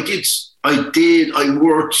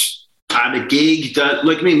worked at a gig that,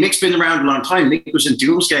 like, Mick's been around a long time. Mick was in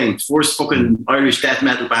Doomsday, first fucking Irish death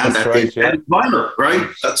metal band. That's right, yeah. Vinyl, right?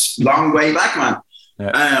 That's a long way back, man.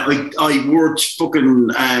 Yeah. I worked fucking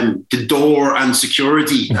the door and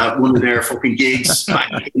security at one of their fucking gigs back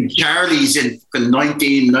in Charlie's in fucking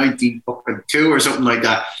 1992 or something like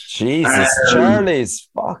that. Jesus, Charlie's,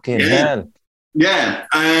 fucking hell. Yeah,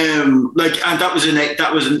 and that was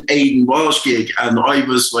an Aidan Walsh gig, and I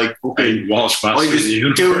was like fucking Walsh. I was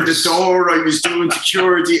doing the door, I was doing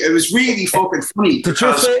security. It was really fucking funny. Did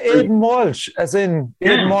you say Aidan Walsh, as in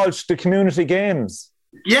Aidan Walsh, the community games?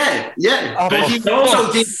 Yeah. Oh, but he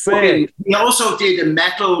also did a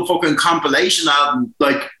metal fucking compilation album,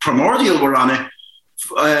 like Primordial were on it.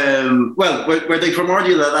 Were they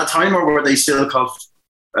Primordial at that time, or were they still called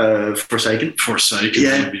Forsaken?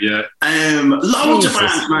 Yeah. Loads of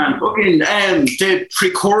bands, man. Fucking the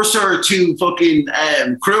precursor to fucking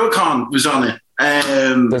Cruachan was on it.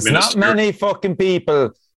 There's not many fucking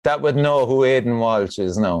people that would know who Aidan Walsh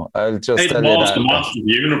is. No, I'll just tell you that. The Master of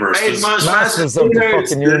the Universe. Masters of the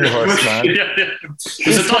fucking universe, man. He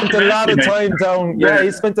spent a lot of time down. Yeah, he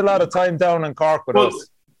spent a lot of time down in Cork with us.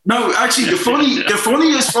 No, actually, the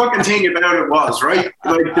funniest fucking thing about it was, right,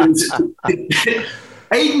 like,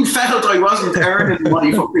 Aidan felt I wasn't earning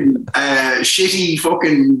my fucking shitty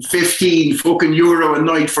fucking 15 fucking euro a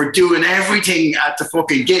night for doing everything at the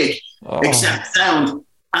fucking gig except sound.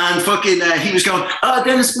 And fucking, he was going,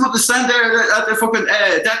 Denis, come up and stand there at the fucking,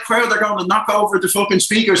 that crowd, they're going to knock over the fucking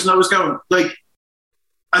speakers. And I was going, like,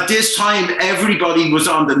 at this time, everybody was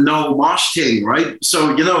on the no mosh thing, right?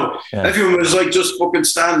 So, everyone was like just fucking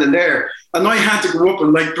standing there. And I had to go up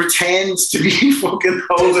and like pretend to be fucking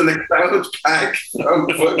holding a crowd pack,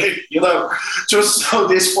 just so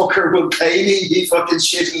this fucker will pay me fucking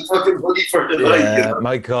shitty fucking money for the night. Yeah,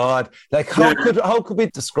 my God. Like, how could we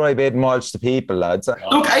describe Aidan Walsh to people, lads?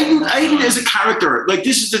 Look, Aidan is a character. Like,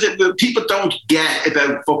 this is the people don't get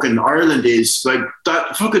about fucking Ireland is like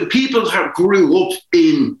that fucking people grew up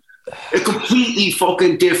in a completely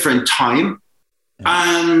fucking different time.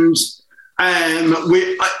 And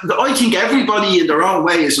I think everybody in their own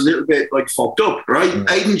way is a little bit like fucked up, right?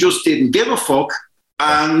 Aidan just didn't give a fuck,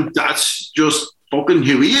 and that's just fucking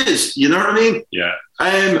who he is. You know what I mean? Yeah.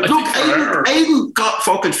 Aidan got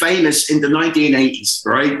fucking famous in the 1980s,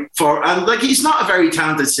 right? And like, he's not a very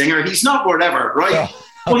talented singer. He's not whatever, right? Yeah.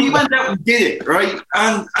 But he went out and did it, right?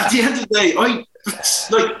 And at the end of the day,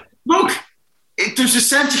 there's a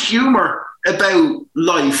sense of humor about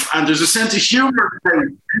life, and there's a sense of humor about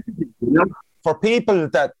everything, For people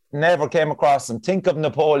that never came across him, think of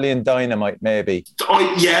Napoleon Dynamite, maybe.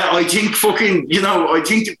 I think fucking, I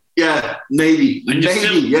think Yeah, maybe.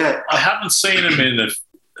 Yeah. I haven't seen him in the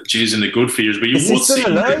good few years, but you is would he still see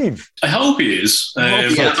alive? him. I hope he is. I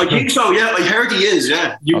think so. Yeah, I heard he is.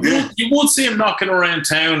 Yeah, you would see him knocking around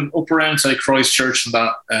town, up around say Christchurch and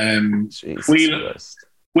that,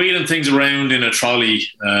 wheeling things around in a trolley.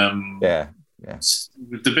 Yeah.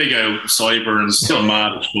 With the big out cyber and still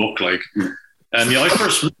mad as fuck. Like, I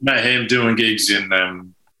first met him doing gigs in.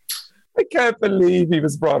 I can't believe he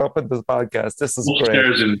was brought up in this podcast. This is great.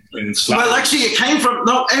 Well, actually, it came from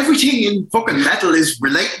everything in fucking metal is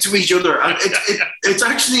related to each other. And it's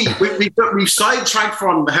actually we've sidetracked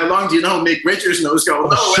from how long do you know Mick Richards and those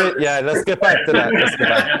go. Yeah, let's get back to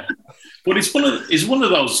that. But he's one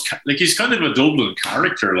of those, like, he's kind of a Dublin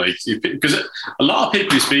character, like, because a lot of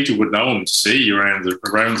people you speak to would know him to see around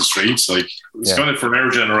the streets. Like, it's kind of from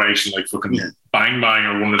our generation, like fucking Bang Bang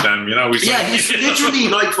or one of them, you know. He's literally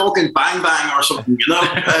like fucking Bang Bang or something, you know.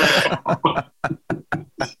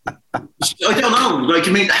 I don't know. Like,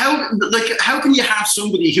 I mean, how can you have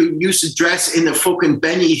somebody who used to dress in a fucking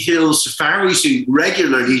Benny Hill safari suit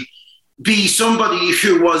regularly be somebody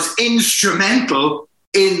who was instrumental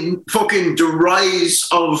in fucking the rise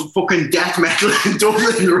of fucking death metal in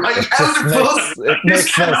Dublin, right? How the fuck?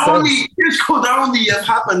 This could only have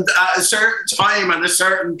happened at a certain time and a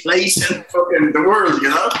certain place in fucking the world, you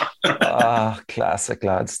know? Classic,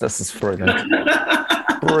 lads. This is brilliant.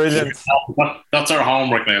 Brilliant. That's our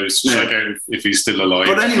homework now, is to check out if he's still alive.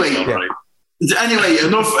 But anyway,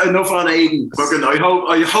 enough on Aidan. Fucking,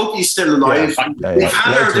 I hope he's still alive. We've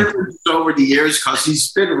had our differences over the years because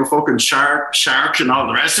he's a bit of a fucking shark and all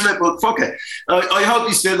the rest of it. But fuck it, I hope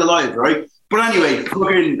he's still alive, right? But anyway,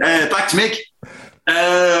 fucking back to Mick.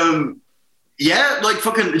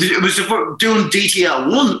 It was doing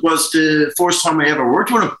DTL1 was the first time I ever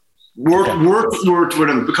worked with him. Worked with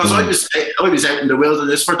him because I was out in the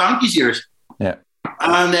wilderness for donkey's years. Yeah,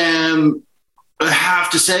 and I have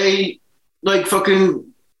to say, like, fucking,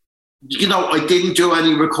 you know, I didn't do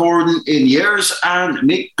any recording in years, and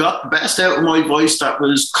Mick got the best out of my voice that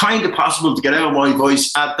was kind of possible to get out of my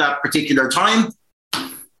voice at that particular time.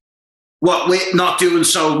 What with not doing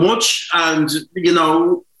so much, and, you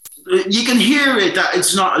know, you can hear it that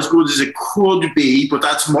it's not as good as it could be, but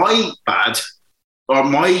that's my bad or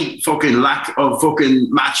my fucking lack of fucking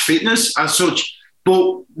match fitness as such.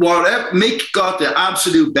 But whatever, Mick got the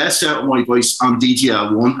absolute best out of my voice on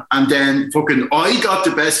DTL1, and then fucking I got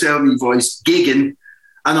the best out of my voice gigging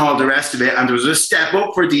and all the rest of it, and there was a step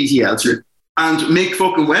up for DTL2. And Mick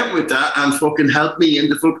fucking went with that and fucking helped me in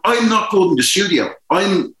the fuck. I'm not good in the studio.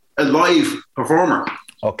 I'm a live performer.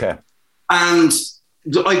 Okay. And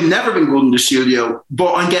I've never been good in the studio,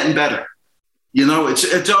 but I'm getting better. You know,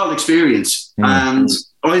 it's all experience. And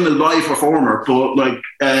I'm a live performer, but like,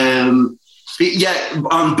 on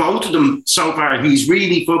both of them so far, he's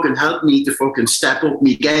really fucking helped me to fucking step up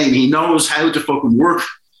my game. He knows how to fucking work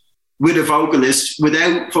with a vocalist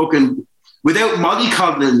without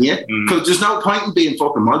mollycoddling you, because there's no point in being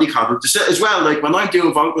fucking mollycoddled. As well, like when I'm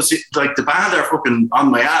doing vocals, like the band are fucking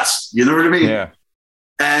on my ass. You know what I mean? Yeah.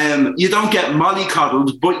 You don't get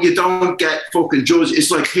mollycoddled, but you don't get fucking judged.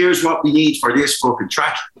 It's like, here's what we need for this fucking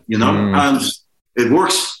track, you know, and it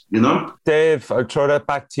works, you know. Dave, I'll throw that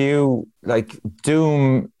back to you. Like,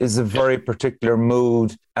 doom is a very particular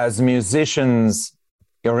mood. As musicians,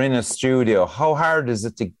 you're in a studio. How hard is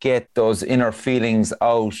it to get those inner feelings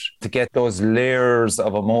out, to get those layers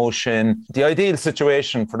of emotion? The ideal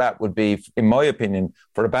situation for that would be, in my opinion,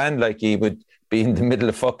 for a band like you, would be in the middle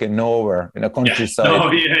of fucking nowhere in a countryside,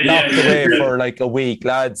 locked away for like a week,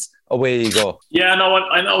 lads. Away you go. Yeah, no,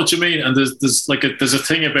 I know what you mean. And there's a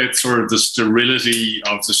thing about sort of the sterility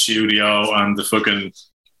of the studio and the fucking,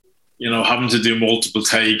 you know, having to do multiple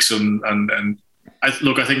takes and I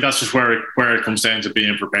think that's just where it comes down to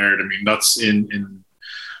being prepared. I mean, that's in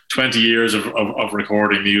 20 years of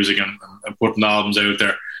recording music and putting albums out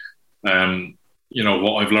there. You know,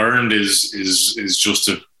 what I've learned is just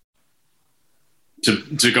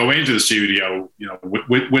to go into the studio, you know,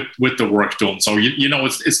 with the work done. So you know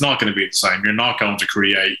it's not going to be the same. You're not going to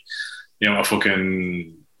create, you know, a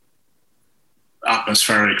fucking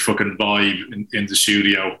atmospheric fucking vibe in the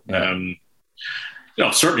studio. You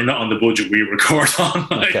know, certainly not on the budget we record on.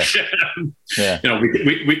 Like, you know,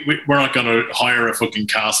 we're not going to hire a fucking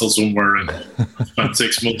castle somewhere and spend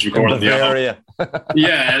 6 months recording the album.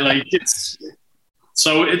 Yeah, like it's.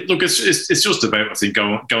 So it's just about, I think,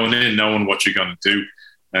 going in knowing what you're going to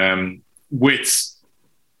do. With,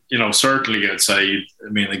 you know, certainly I'd say, I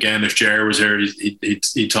mean, again, if Jer was here,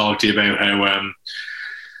 he'd talk to you about how,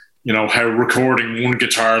 you know, how recording one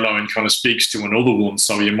guitar line kind of speaks to another one.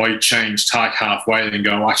 So you might change tack halfway and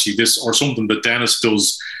go, actually, this, or something that Dennis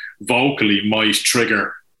does vocally might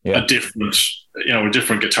trigger a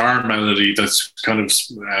different guitar melody that's kind of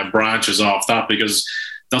branches off that, because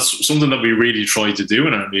that's something that we really try to do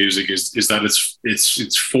in our music is that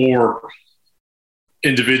it's four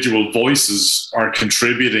individual voices are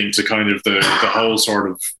contributing to kind of the whole sort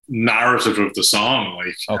of narrative of the song,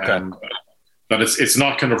 like that it's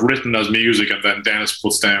not kind of written as music and then Dennis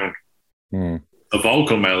puts down a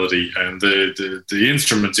vocal melody and the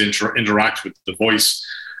instruments interact with the voice,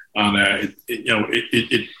 and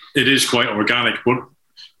it is quite organic, but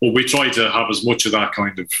we try to have as much of that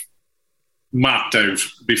kind of mapped out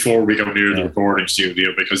before we go near the recording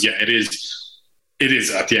studio, because it is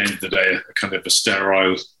at the end of the day a kind of a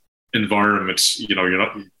sterile environment. You know, you're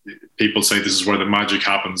not. People say this is where the magic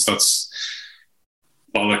happens. That's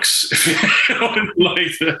bollocks.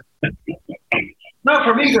 No,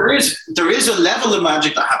 for me there is a level of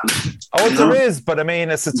magic that happens. Oh, there is, but I mean,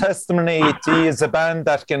 it's a testimony to you as a band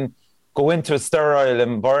that can go into a sterile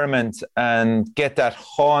environment and get that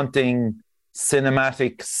haunting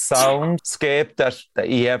cinematic soundscape that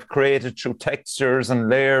you have created through textures and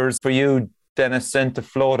layers for you, Dennis, then to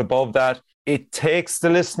float above that. It takes the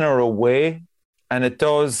listener away, and it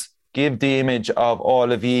does give the image of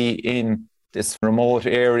all of you in this remote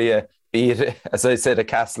area, be it, as I said, a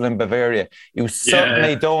castle in Bavaria. You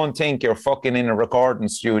certainly don't think you're fucking in a recording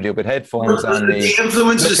studio with headphones on. The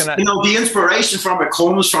influences, the inspiration from it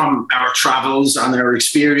comes from our travels and our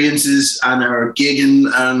experiences and our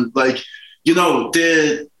gigging and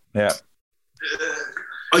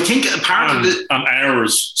I think a part of it, and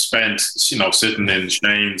hours spent, sitting in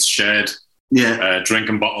Shane's shed,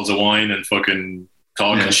 drinking bottles of wine and fucking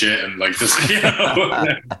talking shit and like this,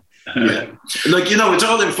 it's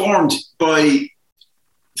all informed by,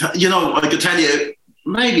 I could tell you,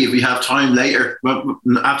 maybe if we have time later,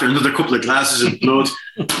 after another couple of glasses of blood,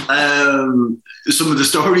 some of the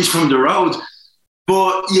stories from the road.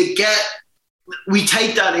 But we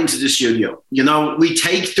take that into the studio. We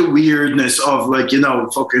take the weirdness of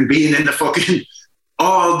fucking being in a fucking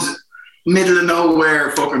odd middle of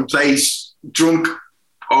nowhere fucking place, drunk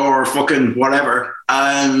or fucking whatever,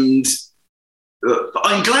 and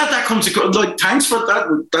I'm glad that comes across. Thanks for that.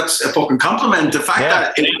 That's a fucking compliment. The fact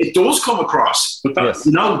that it does come across. But that's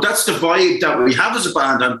the vibe that we have as a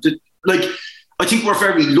band. And I think we're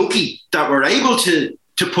very lucky that we're able to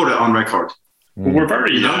put it on record. Well, we're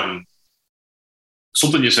very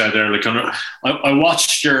something you said there. I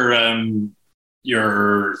watched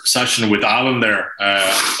your session with Alan there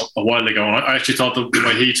a while ago, and I actually thought the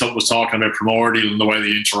way he was talking about Primordial and the way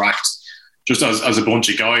they interact, just as a bunch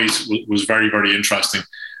of guys, was very, very interesting.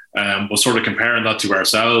 But sort of comparing that to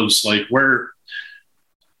ourselves, I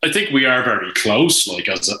think we are very close,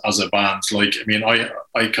 as a band. I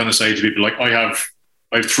kind of say to people, I have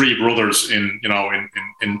three brothers in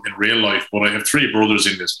real life, but I have three brothers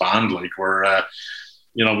in this band. We're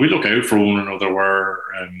we look out for one another.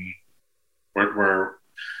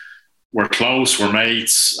 We're close. We're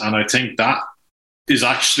mates, and I think that is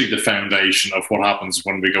actually the foundation of what happens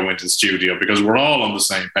when we go into the studio, because we're all on the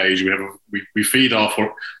same page. We feed off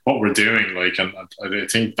what we're doing, and I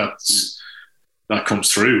think that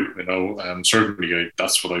comes through. Certainly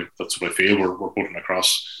that's what I feel we're putting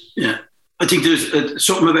across. Yeah, I think there's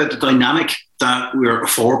something about the dynamic that we're a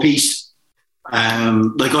 4-piece.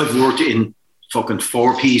 I've worked in fucking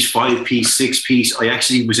 4-piece, 5-piece, 6-piece. I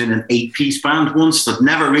actually was in an 8-piece band once that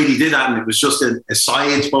never really did that, and it was just a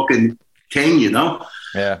side fucking thing,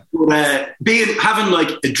 Yeah. But having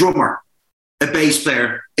a drummer, a bass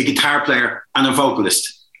player, a guitar player, and a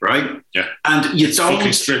vocalist, right? Yeah. And you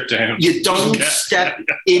don't strip down. You don't step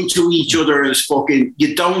into each other's fucking.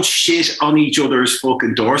 You don't shit on each other's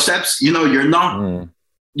fucking doorsteps. You're not.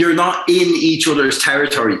 You're not in each other's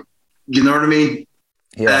territory. You know what I mean?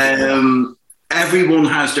 Yeah. Everyone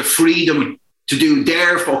has the freedom to do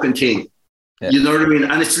their fucking thing. Yeah. You know what I mean?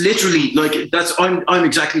 And it's literally I'm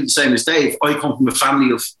exactly the same as Dave. I come from a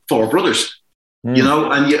family of 4 brothers, and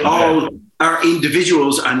you all are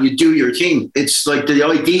individuals and you do your thing. It's the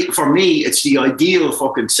idea for me, it's the ideal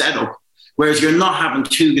fucking setup. Whereas you're not having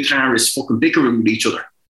 2 guitarists fucking bickering with each other.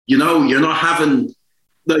 You're not having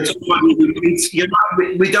we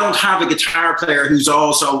don't have a guitar player who's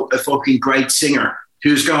also a fucking great singer,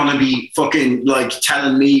 who's going to be fucking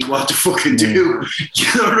telling me what to fucking do. You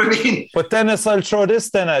know what I mean? But Dennis, I'll throw this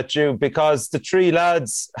then at you, because the 3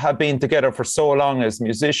 lads have been together for so long as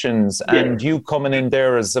musicians, and you coming in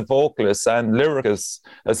there as a vocalist and lyricist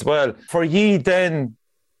as well. For ye then,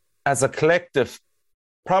 as a collective,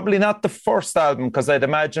 probably not the first album, because I'd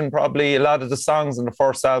imagine probably a lot of the songs in the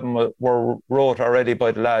first album were wrote already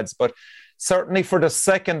by the lads, but certainly for the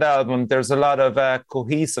second album, there's a lot of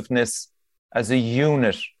cohesiveness as a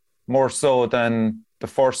unit, more so than the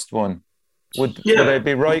first one. Would I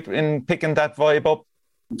be right in picking that vibe up?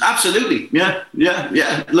 Absolutely, yeah.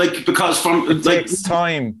 Like, because it takes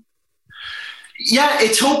time. Yeah,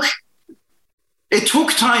 it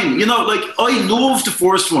took time. You know, like, I loved the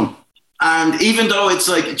first one. And even though it's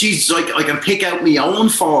like, Jesus, like, I can pick out my own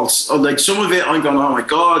faults, or like some of it, I'm going, oh my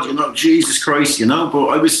God, you know, Jesus Christ, you know.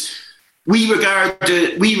 But we regard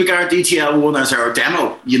DTL1 as our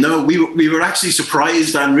demo, you know. We were actually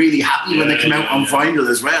surprised and really happy when it came out on vinyl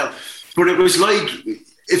as well. But it was like,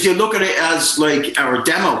 if you look at it as like our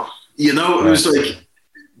demo, you know, it was like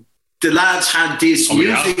the lads had this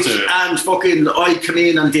music and fucking I come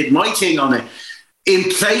in and did my thing on it. In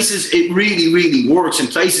places, it really, really works. In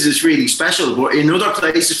places, it's really special. But in other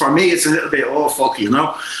places, for me, it's a little bit, oh, fuck, you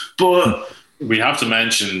know. But we have to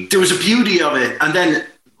mention... there was a beauty of it. And then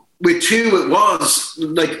with 2, it was,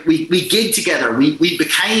 like, we gigged together. We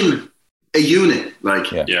became a unit,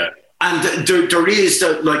 like. Yeah. And there is,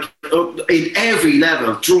 like, in every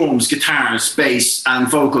level, drums, guitars, bass, and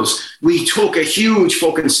vocals, we took a huge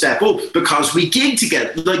fucking step up because we gigged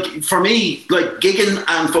together. Like, for me, like, gigging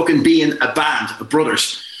and fucking being a band of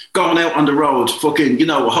brothers, going out on the road, fucking, you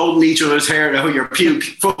know, holding each other's hair out your puke,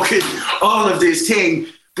 fucking, all of this thing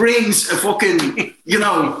brings a fucking, you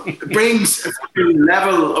know, brings a fucking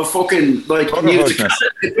level of fucking, like, musicality.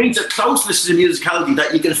 It brings a closeness to the musicality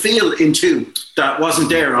that you can feel in 2 that wasn't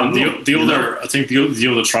there on the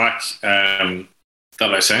other track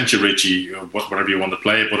that I sent you, Richie, whatever you want to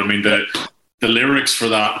play, but I mean, the lyrics for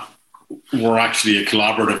that were actually a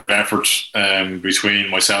collaborative effort between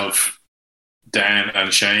myself, Dan,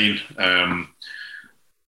 and Shane.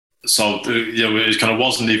 So it kind of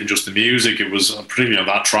wasn't even just the music. It was particularly on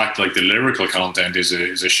that track, like the lyrical content is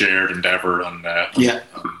a shared endeavor and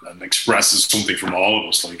expresses something from all of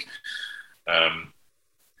us. Like,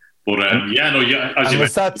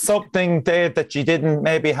 was that something, Dave, that you didn't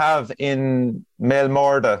maybe have in Mel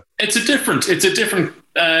Morda? It's a different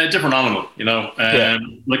animal, you know.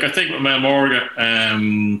 Like, I think with Mel Morda,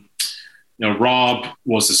 you know, Rob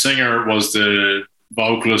was the singer, was the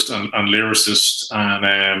vocalist and lyricist,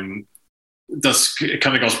 and it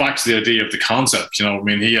kind of goes back to the idea of the concept. You know, I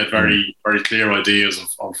mean, he had very, very clear ideas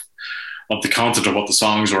of the content of what the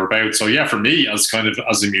songs were about. So yeah, for me as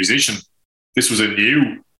a musician, this was a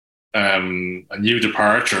new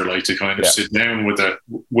departure. Like, to kind of sit down with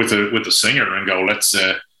a singer and go, let's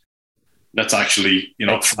actually, you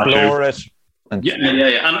know, explore it. And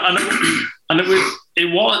it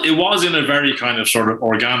was in a very kind of sort of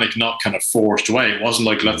organic, not kind of forced way. It wasn't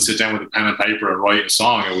like, let's sit down with a pen and paper and write a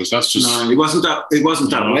song. It was, let's just... No, it wasn't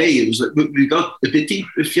that way. It was like, we got a bit deep.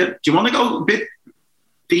 Do you want to go a bit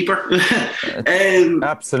deeper?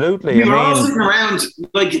 Absolutely. We were all sitting around,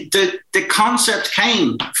 like, the concept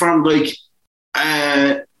came from, like,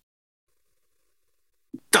 the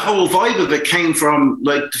whole vibe of it came from,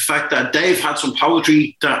 like, the fact that Dave had some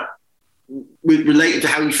poetry that related to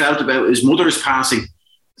how he felt about his mother's passing.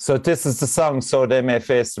 So this is the song, So They May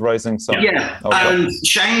Face the Rising Sun. Yeah, okay. And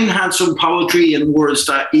Shane had some poetry and words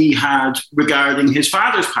that he had regarding his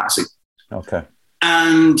father's passing. Okay.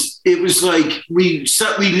 And it was like, we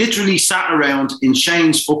literally sat around in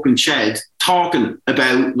Shane's fucking shed talking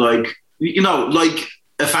about, like, you know, like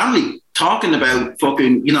a family, talking about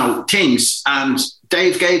fucking, you know, things. And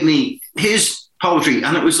Dave gave me his poetry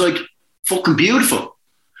and it was like fucking beautiful.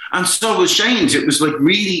 And so was Shane's. It was like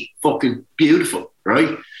really fucking beautiful,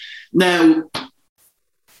 right? Now,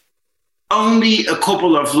 only a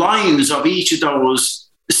couple of lines of each of those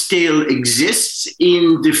still exists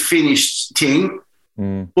in the finished thing.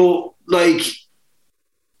 But, like,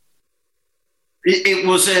 it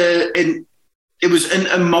was an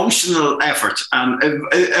emotional effort and a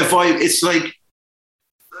vibe. It's like,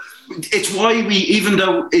 it's why even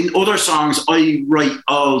though in other songs I write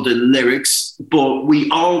all the lyrics, but we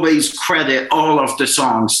always credit all of the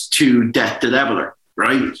songs to Death the Leveler,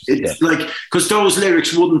 right? It's like, because those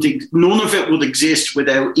lyrics none of it would exist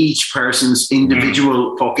without each person's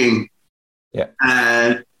individual fucking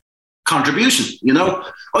contribution, you know?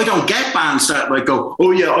 I don't get bands that like go,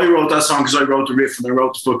 oh yeah, I wrote that song because I wrote the riff and I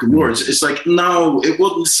wrote the fucking words. It's like, no, it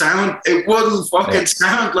wouldn't fucking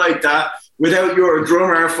sound like that without your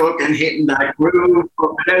drummer fucking hitting that groove,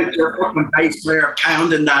 without your fucking bass player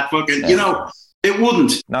pounding that fucking, you know, it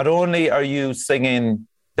wouldn't. Not only are you singing,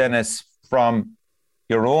 Dennis, from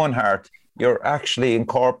your own heart, you're actually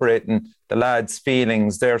incorporating the lads'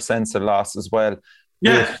 feelings, their sense of loss as well.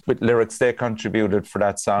 with lyrics they contributed for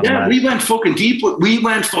that song. Yeah, man. we went fucking deep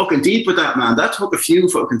with that, man. That took a few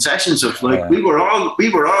fucking sessions of like we were all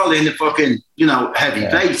in the fucking, you know, heavy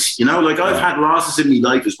bass, you know, like I've had losses in my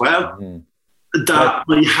life as well that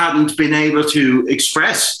I hadn't been able to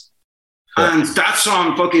express. And that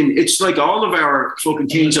song fucking, it's like all of our fucking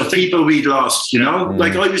teams of people we'd lost, you know?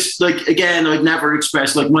 Like I was like, again, I'd never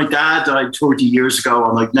expressed, like my dad died 30 years ago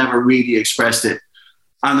and I'd never really expressed it.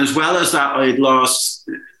 And as well as that, I'd lost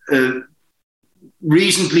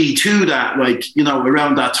recently to that, like, you know,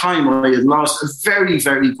 around that time, I had lost a very,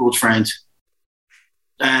 very good friend,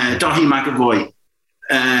 Dahi McAvoy.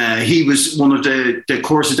 He was one of the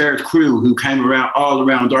Corsair crew who came around all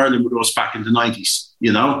around Ireland with us back in the 90s,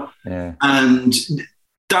 you know? Yeah. And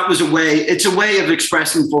that was it's a way of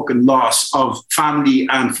expressing fucking loss of family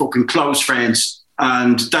and fucking close friends.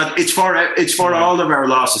 And that it's for all of our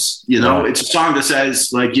losses, you know? It's a song that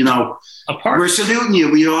says, like, you know, we're saluting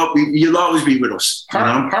you. You'll always be with us.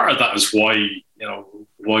 Part of that is why, you know,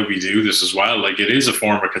 why we do this as well. Like, it is a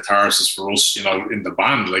form of catharsis for us, you know, in the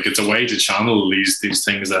band. Like, it's a way to channel these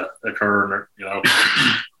things that occur, you know.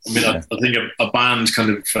 I mean, I think a band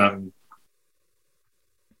kind of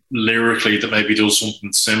lyrically that maybe does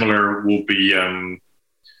something similar would be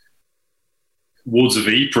Woods of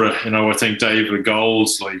Ypres. You know, I think David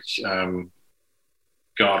Gold's, like,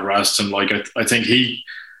 God rest him, like, I think he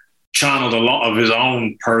channeled a lot of his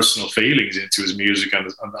own personal feelings into his music, and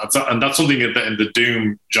that's something in the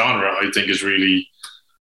doom genre I think is really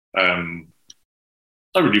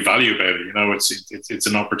I really value about it. You know, it's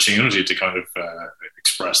an opportunity to kind of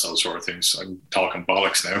express those sort of things. I'm talking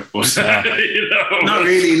bollocks now, but you know, not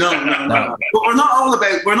really, no. But we're not all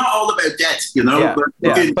about death, you know.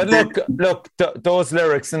 But look, those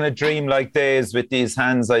lyrics in A Dream Like Days, with these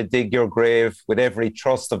hands I dig your grave, with every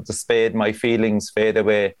thrust of the spade my feelings fade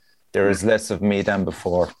away. There is less of me than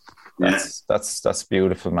before. That's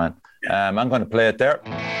beautiful, man. I'm going to play it there.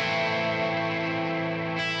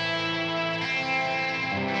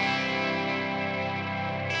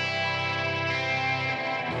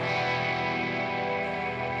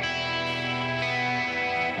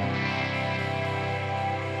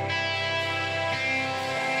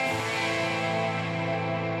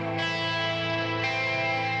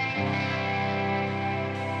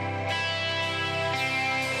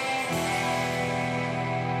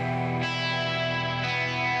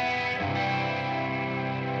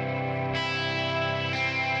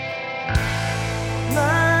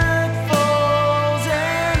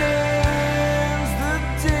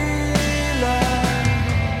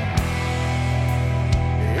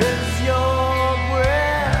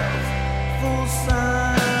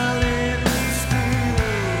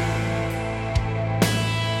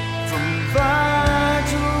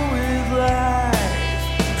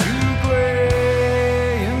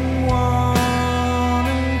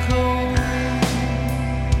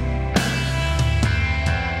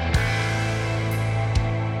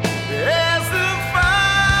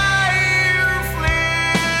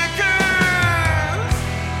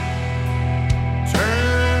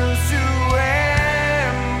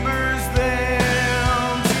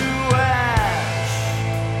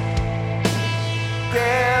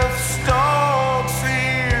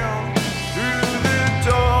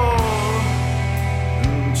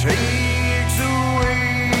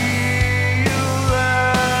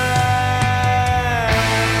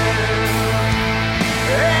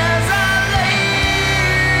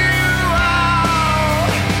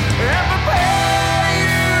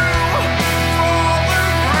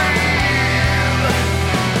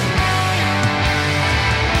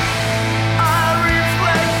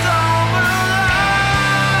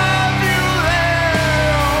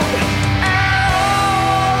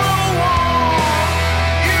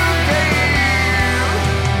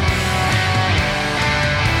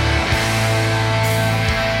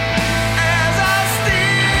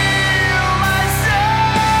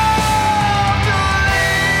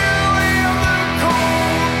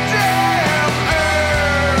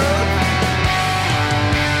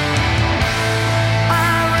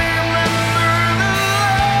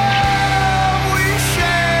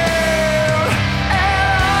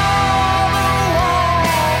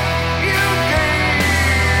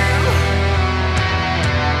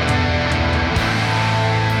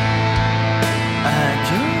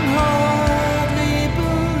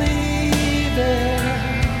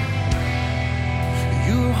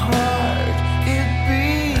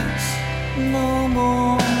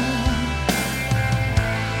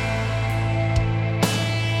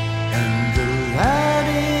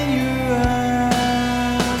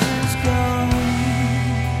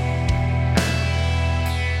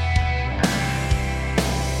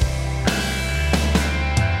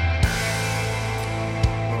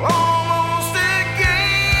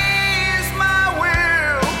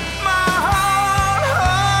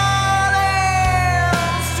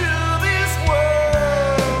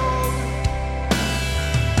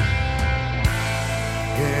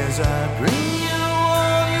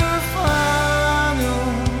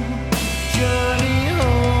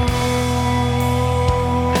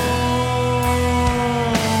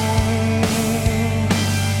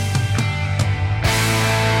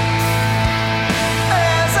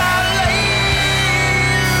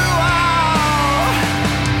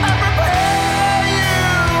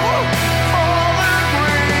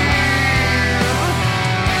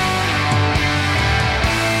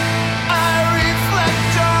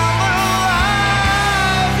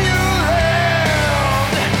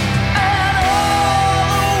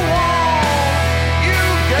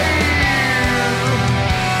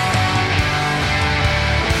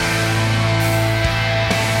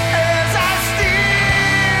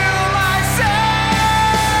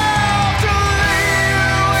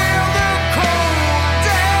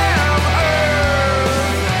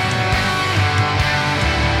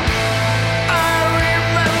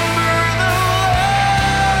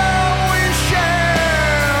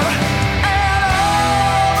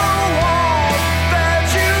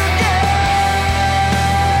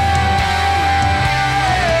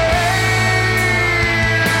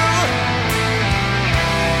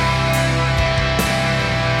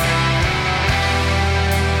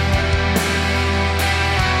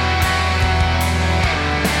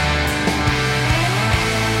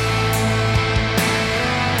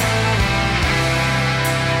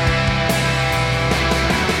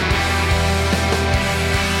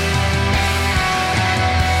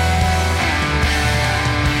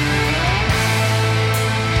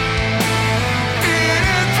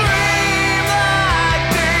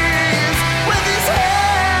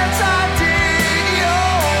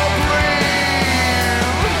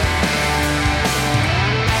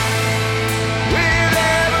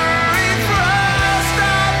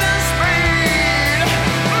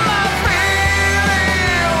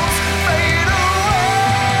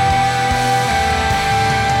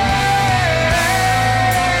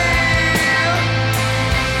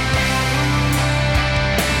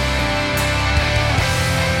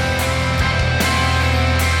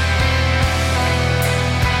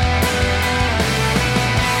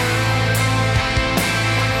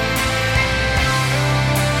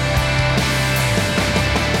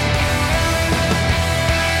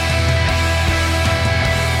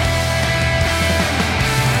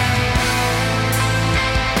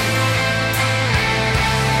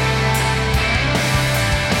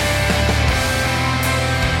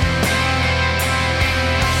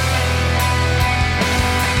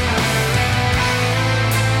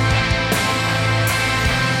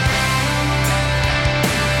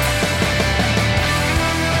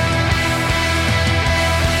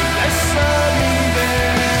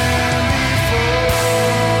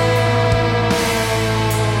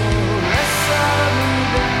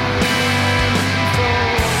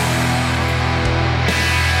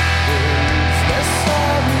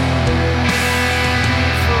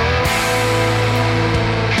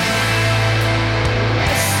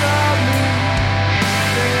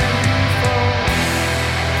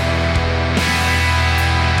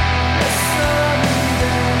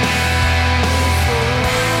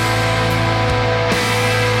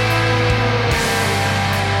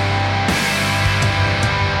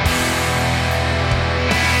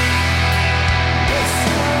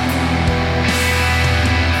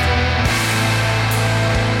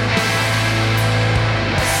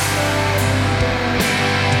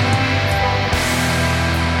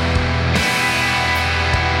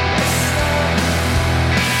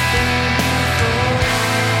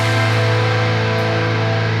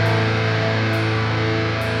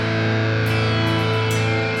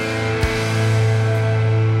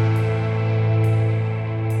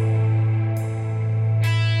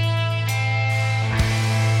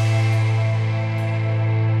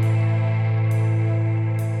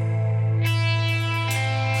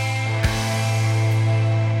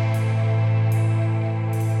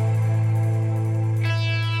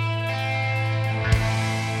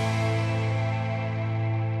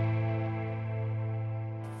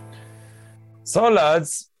 So,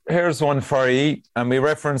 lads, here's one for you. And we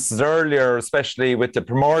referenced it earlier, especially with the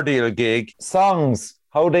Primordial gig. Songs,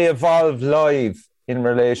 how they evolve live in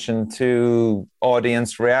relation to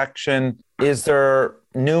audience reaction. Is there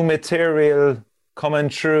new material coming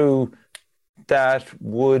through that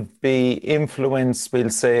would be influenced, we'll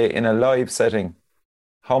say, in a live setting?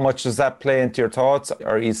 How much does that play into your thoughts?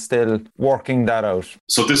 Or are you still working that out?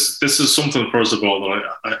 So this is something, first of all,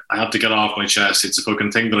 that I have to get off my chest. It's a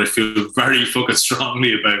fucking thing that I feel very fucking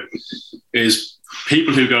strongly about, is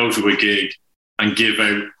people who go to a gig and give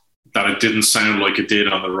out that it didn't sound like it did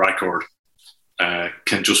on the record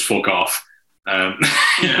can just fuck off.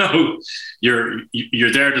 You know,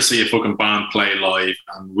 you're there to see a fucking band play live,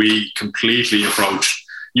 and we completely approach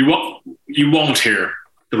you won't hear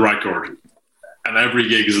the record, and every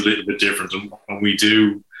gig is a little bit different. And we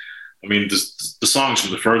do, I mean, the songs from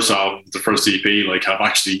the first album, the first EP, like, have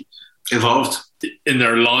actually evolved in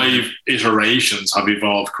their live iterations, have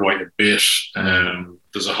evolved quite a bit.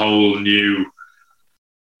 There's a whole new,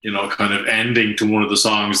 you know, kind of ending to one of the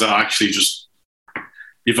songs that actually just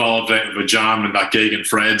evolved out of a jam in that gig in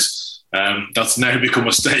Fred's. That's now become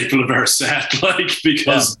a staple of our set, like,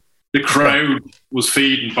 because the crowd was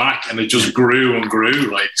feeding back and it just grew and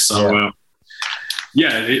grew, like, so.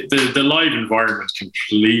 The live environment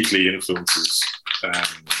completely influences how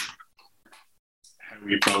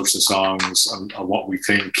we approach the songs and what we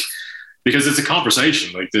think, because it's a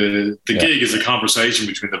conversation. Like the gig is a conversation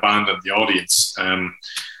between the band and the audience.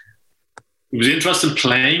 It was interesting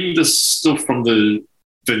playing the stuff from the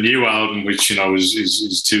new album, which, you know,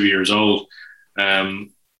 is 2 years old.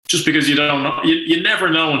 Just because you don't know, you never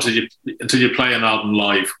know until you play an album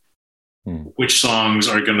live which songs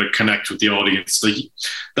are going to connect with the audience. Like,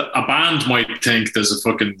 a band might think there's a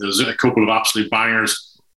couple of absolute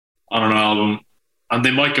bangers on an album, and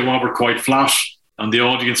they might go over quite flat, and the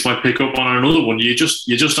audience might pick up on another one. You just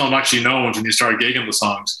don't actually know until you start gigging the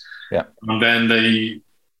songs. Yeah, and then they,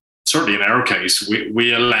 certainly in our case,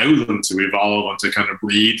 we allow them to evolve and to kind of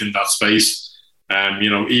breathe in that space.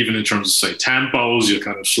 You know, even in terms of, say, tempos, you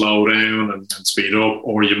kind of slow down and speed up,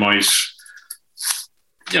 or you might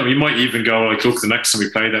even go, like, look, the next time we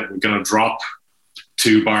play that, we're going to drop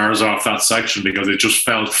 2 bars off that section because it just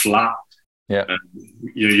felt flat. Yeah,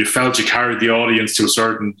 you felt you carried the audience to a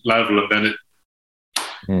certain level, and then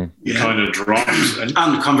it kind of drops. And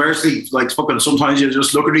conversely, like, fucking sometimes you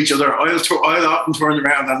just look at each other. I'll often turn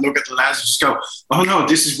around and look at the lads and just go, "Oh no,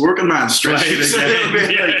 this is working, man." Stretch it a little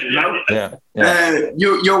bit, like, you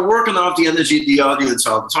know. You're working off the energy of the audience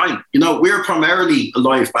all the time. You know, we're primarily a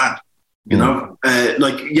live band. You know, we're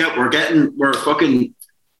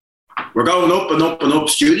going up and up and up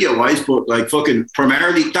studio wise, but, like, fucking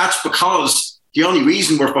primarily, that's because the only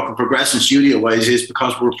reason we're fucking progressing studio wise is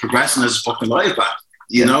because we're progressing as a fucking live band.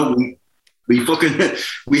 You know, we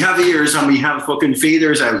have ears and we have fucking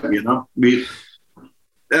feeders out. You know,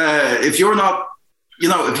 if you're not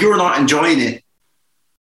enjoying it,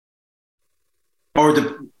 or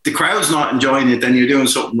the crowd's not enjoying it, then you're doing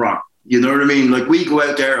something wrong. You know what I mean? Like, we go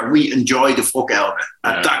out there and we enjoy the fuck out of it.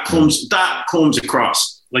 And that comes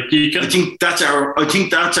across. Like, I think that's our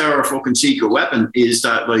fucking secret weapon, is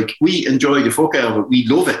that, like, we enjoy the fuck out of it. We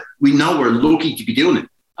love it. We know we're lucky to be doing it.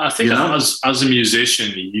 I think as a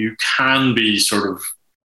musician, you can be sort of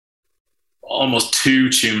almost too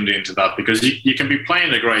tuned into that, because you can be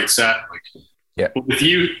playing a great set. Like, but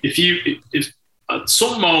if at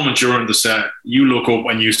some moment during the set you look up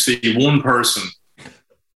and you see one person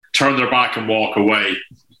turn their back and walk away,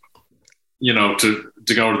 you know, to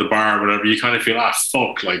go to the bar or whatever, you kind of feel,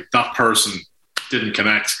 fuck, like, that person didn't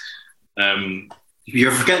connect.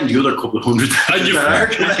 You're forgetting the other couple of hundred that are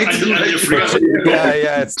connected.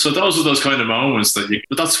 So those are those kind of moments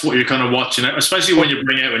that's what you're kind of watching out, especially when you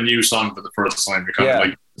bring out a new song for the first time. You're kind of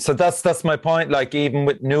like, so that's my point. Like, even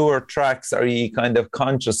with newer tracks, are you kind of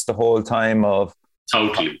conscious the whole time of?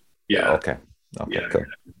 Totally. Yeah. Okay, cool.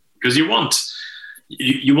 Because you want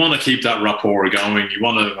to keep that rapport going. You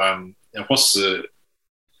want to,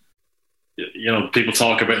 you know, people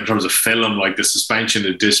talk about in terms of film, like the suspension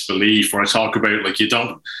of disbelief, where I talk about, like, you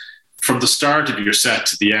don't, from the start of your set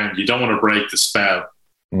to the end, you don't want to break the spell.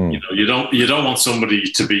 You know, you don't want somebody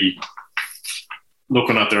to be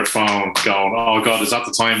looking at their phone going, "Oh God, is that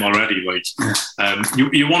the time already?" Like,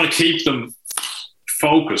 you want to keep them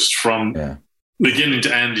focused from beginning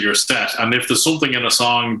to end of your set. And if there's something in a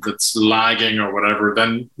song that's lagging or whatever,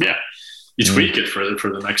 then you tweak it for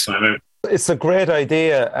the next time out. It's a great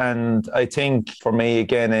idea. And I think for me,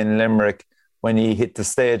 again, in Limerick, when he hit the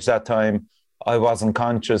stage that time, I wasn't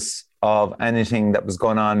conscious of anything that was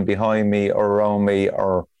going on behind me or around me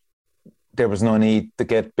or there was no need to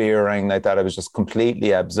get beer or anything like that. I was just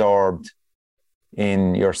completely absorbed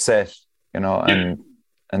in your set,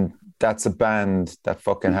 and that's a band that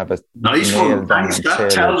fucking have a nice one. Thanks. That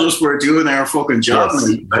tells us we're doing our fucking job.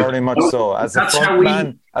 Yes, very much so.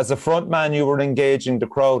 As a front man, you were engaging the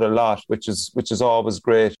crowd a lot, which is always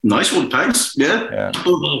great. Nice one, thanks. Yeah.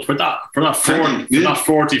 Well, for that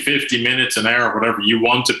 40, 50 minutes, an hour, whatever, you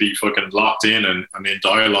want to be fucking locked in and in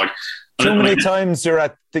dialogue. Too many times you're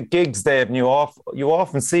at the gigs, Dave, and you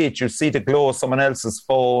often see it. You see the glow of someone else's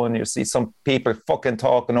phone. You see some people fucking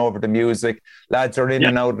talking over the music. Lads are in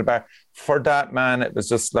and out of the bar. For that, man, it was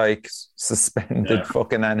just like suspended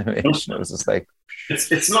fucking animation. It was just like...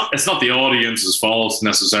 It's not the audience's fault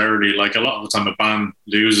necessarily. Like, a lot of the time a band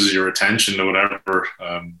loses your attention or whatever.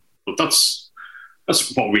 But that's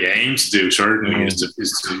what we aim to do, certainly, is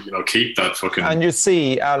to keep that fucking... And you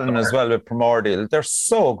see Alan as well with Primordial. They're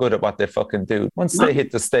so good at what they fucking do. Once they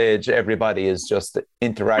hit the stage, everybody is just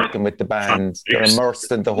interacting with the band. They're immersed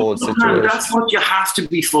in the whole situation. That's what you have to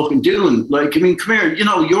be fucking doing. Like, I mean, come here,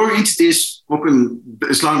 you're into this fucking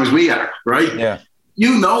as long as we are, right? Yeah.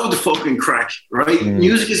 You know the fucking crack, right?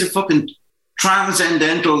 Music is a fucking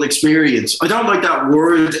transcendental experience. I don't like that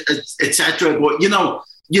word, etc., but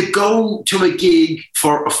you go to a gig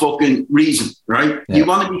for a fucking reason, right? Yeah. You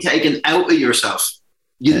want to be taken out of yourself.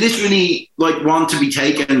 You literally want to be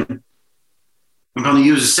taken. I'm going to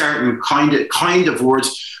use a certain kind of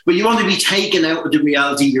words, but you want to be taken out of the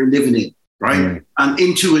reality you're living in, right? And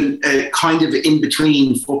into a kind of in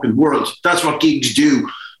between fucking world. That's what gigs do.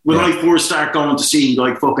 When I first start going to see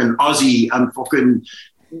fucking Ozzy and fucking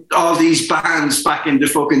all these bands back in the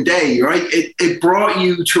fucking day, right? It brought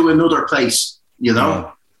you to another place,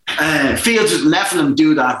 Fields of Nephilim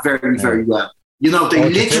do that very, very well. They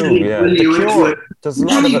literally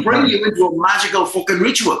bring you into a magical fucking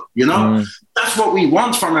ritual, That's what we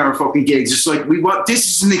want from our fucking gigs. It's like, this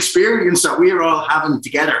is an experience that we're all having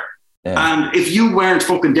together. Yeah. And if you weren't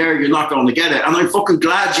fucking there, you're not going to get it. And I'm fucking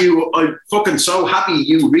glad I'm fucking so happy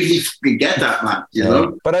you really fucking get that, man. You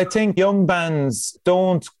know? But I think young bands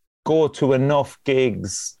don't go to enough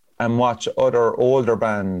gigs and watch other older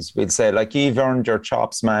bands. We'd say, like, you've earned your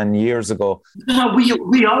chops, man, years ago. No, we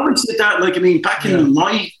always did that. Like, I mean, back in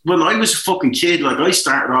when I was a fucking kid, like, I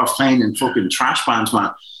started off playing in fucking trash bands, man.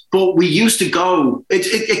 But we used to go.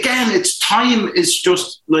 It's time is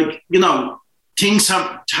just like, things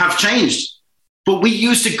have changed. But we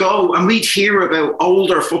used to go and we'd hear about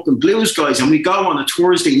older fucking blues guys, and we'd go on a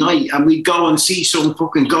Thursday night and we'd go and see some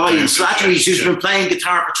fucking guy in Slattery's who's been playing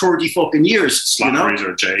guitar for 30 fucking years. Slattery's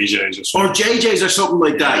or JJ's or something. Or JJ's or something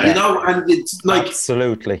like that, and it's like...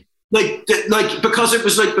 Absolutely. Because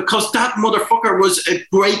that motherfucker was a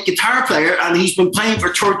great guitar player and he's been playing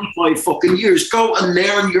for 35 fucking years. Go and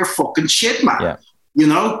learn your fucking shit, man.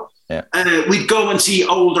 Yeah. Yeah. We'd go and see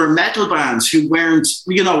older metal bands who weren't,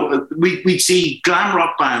 we'd see glam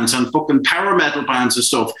rock bands and fucking power metal bands and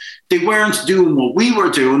stuff. They weren't doing what we were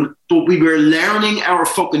doing, but we were learning our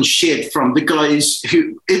fucking shit from the guys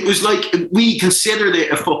who, it was like, we considered it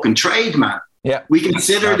a fucking trade, man. Yeah. We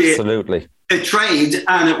considered it a trade,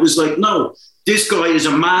 and it was like, no, this guy is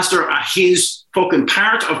a master at his fucking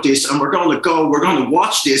part of this, and we're going to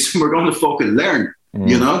watch this, and we're going to fucking learn.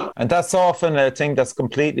 And that's often a thing that's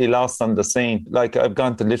completely lost on the scene. Like, I've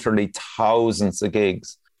gone to literally thousands of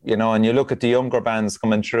gigs, and you look at the younger bands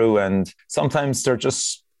coming through, and sometimes they're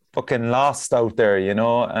just fucking lost out there,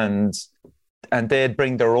 and they'd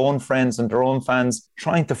bring their own friends and their own fans,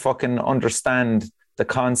 trying to fucking understand the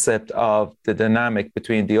concept of the dynamic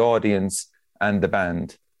between the audience and the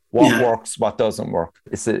band. What works, what doesn't work.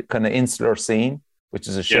 It's a kind of insular scene, which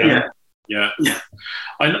is a shame. Yeah.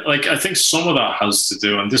 I think some of that has to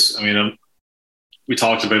do, and this, I mean, we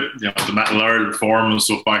talked about the Metal Ireland forum and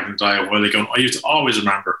stuff back in the day a while ago. I used to always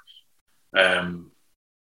remember there'd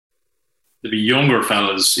be younger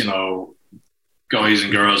fellas, guys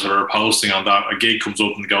and girls that are posting on that. A gig comes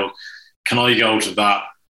up and go, "Can I go to that?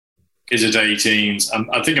 Is it 18s?" And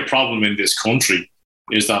I think a problem in this country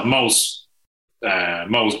is that most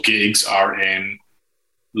gigs are in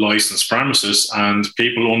licensed premises, and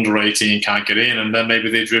people under 18 can't get in, and then maybe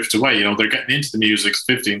they drift away. They're getting into the music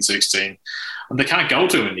 15, 16, and they can't go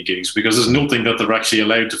to any gigs because there's nothing that they're actually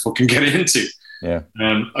allowed to fucking get into. Yeah.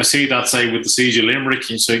 I see that, say, with the Siege of Limerick,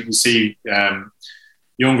 you can see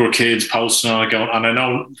younger kids posting on it going, and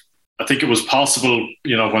I think it was possible,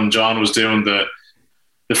 when John was doing the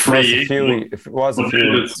free... If it was a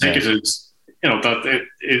few ticketed, that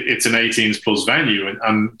it's an 18s plus venue,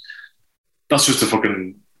 and that's just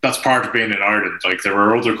that's part of being in Ireland. Like, there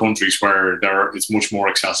are other countries where it's much more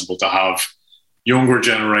accessible to have younger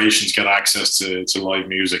generations get access to live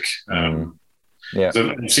music. So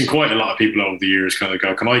I've seen quite a lot of people over the years kind of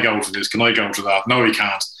go, can I go to this? Can I go to that? No, you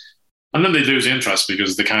can't. And then they lose interest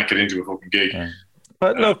because they can't get into a fucking gig. Yeah.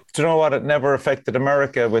 But look, do you know what? It never affected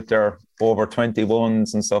America with their over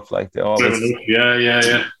 21s and stuff like that. Yeah.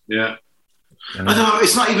 You know? I don't know,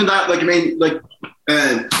 it's not even that. Like, I mean, like,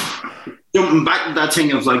 jumping back to that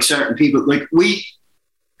thing of like certain people, like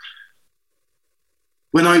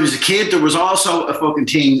when I was a kid, there was also a fucking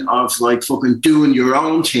thing of like fucking doing your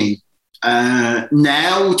own thing.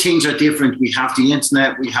 Now things are different. We have the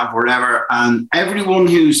internet, we have whatever, and everyone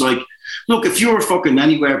who's like, look, if you're fucking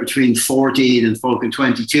anywhere between 14 and fucking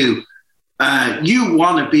 22, you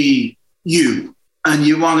want to be you, and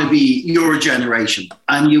you want to be your generation,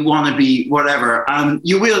 and you want to be whatever, and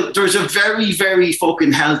you will. There's a very, very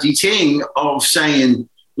fucking healthy thing of saying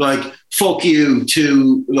like, fuck you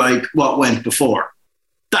to like what went before.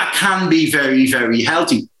 That can be very, very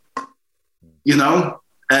healthy, you know?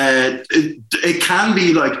 It can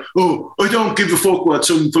be like, oh, I don't give a fuck what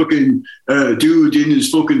some fucking dude in his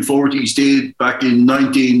fucking 40s did back in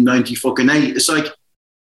 1998. It's like,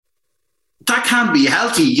 that can be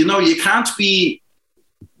healthy. You know, you can't be,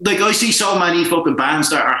 like, I see so many fucking bands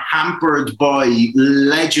that are hampered by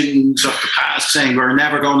legends of the past saying we're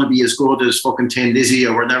never going to be as good as fucking Tin Lizzy,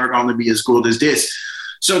 or we're never going to be as good as this.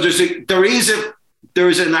 So there is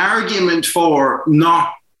an argument for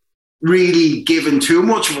not really giving too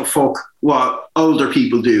much of a fuck what older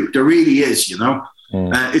people do. There really is, you know.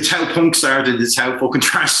 It's how punk started. It's how fucking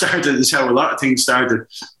trash started. It's how a lot of things started.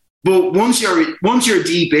 But once you're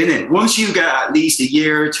deep in it, once you get at least a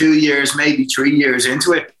year, 2 years, maybe 3 years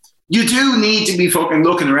into it, you do need to be fucking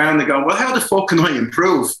looking around and going, well, how the fuck can I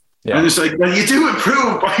improve? Yeah. And it's like, well, you do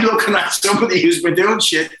improve by looking at somebody who's been doing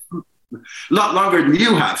shit a lot longer than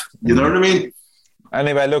you have. You know what I mean?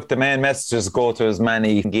 Anyway, look, the main message is go to as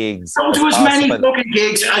many gigs. Go to as many fucking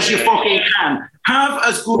gigs as you fucking can. Have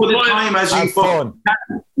as good a time as you fucking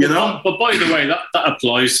can. You know? But by the way, that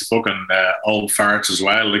applies to fucking old farts as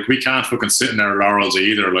well. Like, we can't fucking sit in our laurels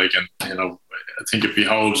either. Like, and, you know, I think it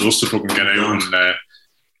behoves us to fucking get out and,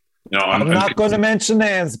 you know. I'm not going to mention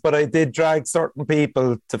names, but I did drag certain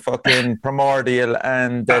people to fucking Primordial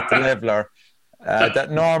and the Leveler. That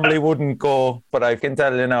normally wouldn't go, but I can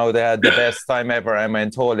tell you now they had the best time ever. I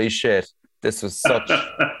went, holy shit, this was such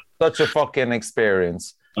a fucking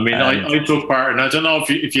experience. I mean, I took part, and I don't know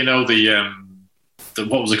if you know the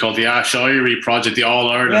what was it called, the Ash Irie project, the All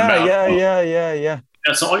Ireland.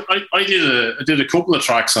 Yeah. So I did a couple of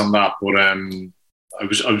tracks on that, but I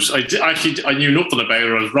knew nothing about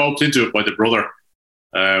it. I was roped into it by the brother.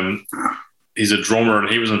 He's a drummer, and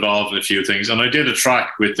he was involved in a few things. And I did a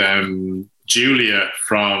track with Julia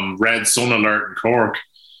from Red Sun Alert in Cork.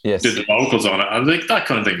 Yes. Did the vocals on it. I think that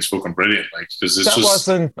kind of thing is fucking brilliant. Like, because this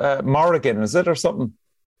wasn't Morrigan, is it, or something?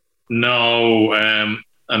 No, and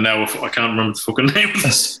now I can't remember the fucking name of the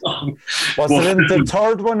song. Was it in the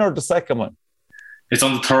third one or the second one? It's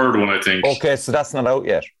on the third one, I think. Okay, so that's not out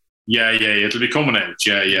yet. Yeah. It'll be coming out.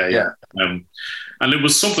 Yeah. And it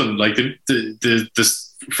was something like this.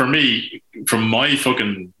 For me, from my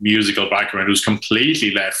fucking musical background, it was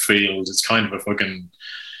completely left field. It's kind of a fucking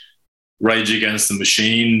Rage Against the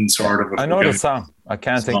Machine sort of. I know the song. I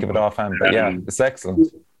can't think of it offhand, but yeah, it's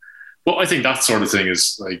excellent. Well, I think that sort of thing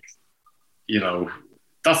is like, you know,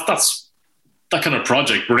 that's that kind of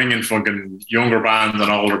project, bringing fucking younger bands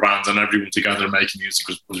and older bands and everyone together making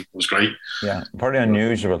music was great. Yeah, very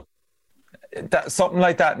unusual. Something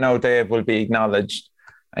like that now, Dave, will be acknowledged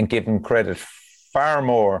and given credit far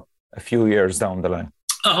more a few years down the line.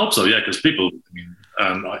 I hope so, yeah, because people,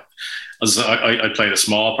 I mean, I played a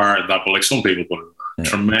small part of that, but like some people put a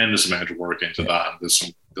tremendous amount of work into that, and there's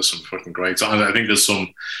some fucking great songs. I think there's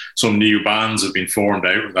some new bands have been formed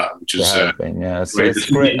out of that, which is it's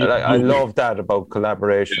great. I love that about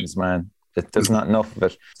collaborations, man. There's not enough of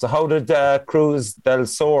it. So how did Cruz del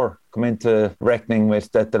Sur come into reckoning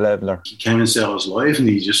with the Leveler? He came and saw us live, and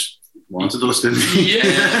he just wanted us, didn't he?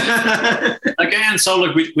 Yeah. Again, so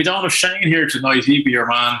like we don't have Shane here tonight. He'd be your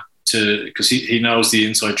man because he knows the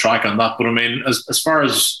inside track on that. But I mean, as far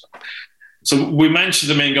as, so we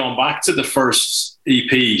mentioned, I mean, going back to the first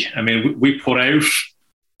EP, I mean, we put out,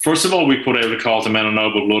 first of all, we put out A Call to Men and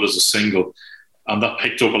Noble Blood as a single, and that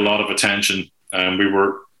picked up a lot of attention. And we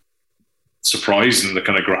were surprised and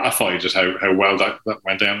kind of gratified at how well that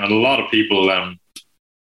went down. And a lot of people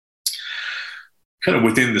kind of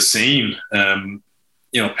within the scene,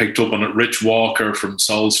 you know, picked up on it. Rich Walker from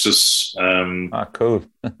Solstice. Cool.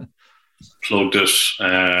 Plugged it.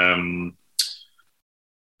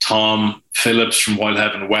 Tom Phillips from While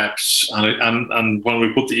Heaven Wept, and when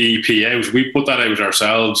we put the EP out, we put that out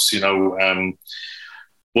ourselves,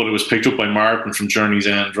 but it was picked up by Martin from Journey's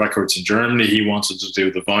End Records in Germany. He wanted to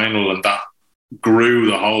do the vinyl, and that grew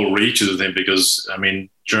the whole reach of the thing, because I mean,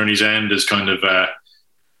 Journey's End is kind of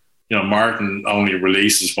Martin only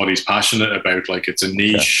releases what he's passionate about. Like, it's a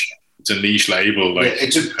niche. Yeah. It's a niche label. Like,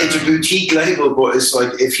 it's a boutique label, but it's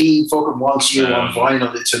like, if he fucking wants you on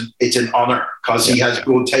vinyl, it's an honor, because he has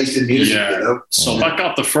good taste in music. Yeah. So that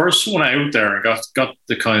got the first one out there and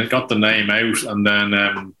got the name out, and then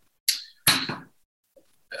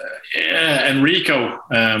Enrico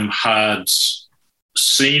had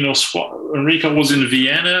seen us. Enrico was in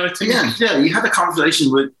Vienna, I think. Yeah. You had a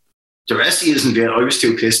conversation with the rest of you in Vienna. I was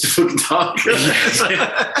too pissed to fucking talk.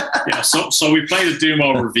 Yeah. So we played a Doom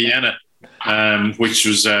over Vienna, which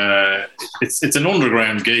was it's an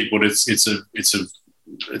underground gig, but it's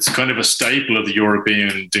kind of a staple of the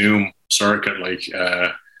European Doom circuit. Like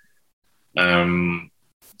a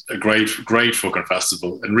great fucking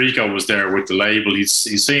festival. Enrico was there with the label. He's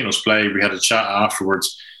seen us play. We had a chat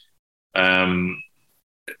afterwards.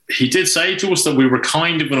 He did say to us that we were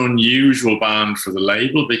kind of an unusual band for the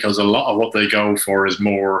label, because a lot of what they go for is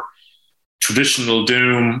more traditional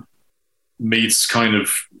Doom meets kind of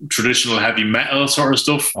traditional heavy metal sort of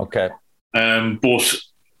stuff. Okay. But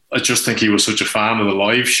I just think he was such a fan of the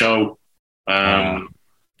live show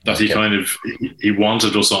that he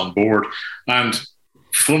wanted us on board. And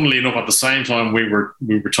funnily enough, at the same time we were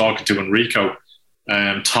talking to Enrico,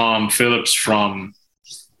 Tom Phillips from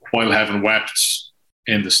While Heaven Wept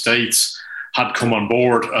in the States had come on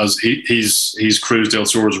board as he's Cruz del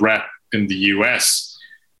Sur's rep in the US.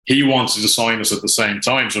 He wanted to sign us at the same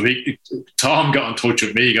time. So Tom got in touch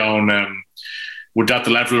with me going, would that the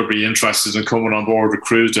level be interested in coming on board with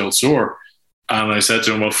Cruz del Sur? And I said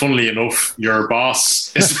to him, well, funnily enough, your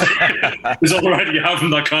boss is already having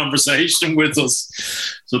that conversation with us.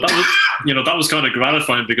 So that was kind of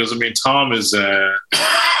gratifying, because I mean, Tom is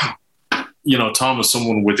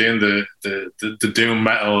someone within the doom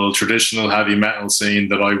metal, traditional heavy metal scene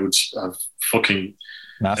that I would have fucking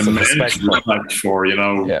massive respect for,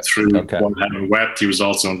 through While Heaven Wept. He was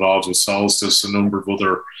also involved with Solstice, a number of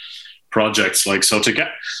other projects. Like, so to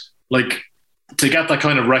get that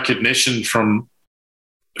kind of recognition from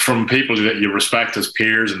people that you respect as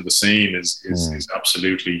peers in the scene is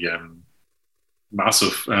absolutely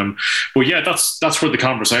massive. But yeah, that's where the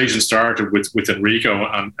conversation started with Enrico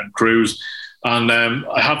and Cruz. And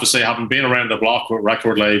I have to say, having been around the block with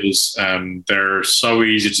record labels, they're so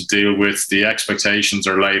easy to deal with. The expectations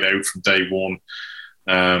are laid out from day one.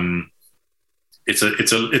 It's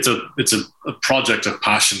a project of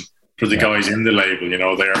passion for the guys in the label.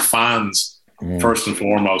 They are fans first and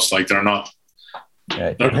foremost. Like, they're not.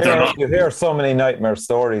 Yeah. You hear so many nightmare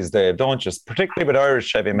stories, Dave, don't you? Particularly with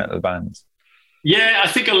Irish heavy metal bands. Yeah, I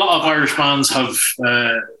think a lot of Irish bands have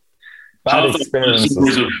bad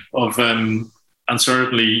experiences of and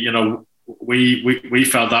certainly, we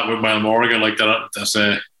felt that with Mel Morgan, like that's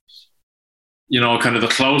kind of the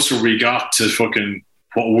closer we got to fucking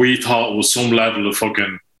what we thought was some level of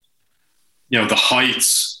fucking, the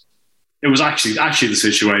heights. It was actually the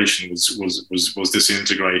situation was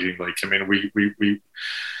disintegrating. Like, I mean,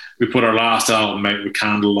 we put our last album out with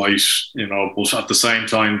Candlelight, but at the same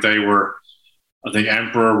time they were, I think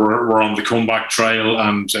Emperor were on the comeback trail,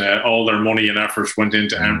 and all their money and effort went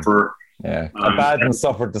into Emperor. Yeah, Abaddon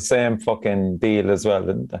suffered the same fucking deal as well,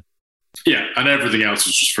 didn't they? Yeah, and everything else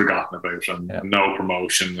was just forgotten about, and no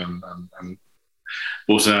promotion,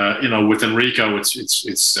 but with Enrico,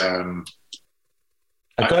 it's a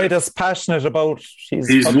guy that's passionate about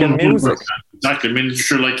his fucking music. Exactly. I mean,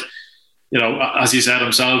 sure, like, as he said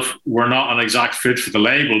himself, we're not an exact fit for the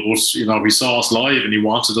label, but he saw us live and he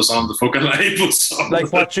wanted us on the fucking label. So.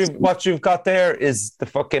 Like, what you've got there is the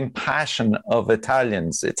fucking passion of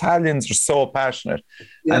Italians. Italians are so passionate,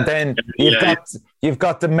 and then you've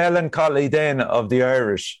got the melancholy then of the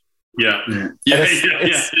Irish. Yeah.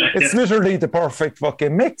 It's literally the perfect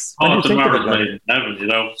fucking mix. Oh, it's a marriage in heaven,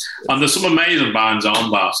 And there's some amazing bands on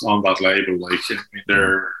that label. Like, I mean,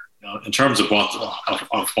 they're. In terms of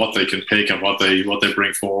what they can pick and what they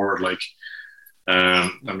bring forward, like,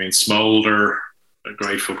 I mean, Smolder, a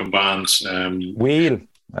great fucking band. Wheel,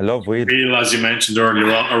 I love Wheel. Wheel, as you mentioned earlier,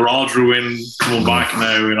 a Rod Ruin coming back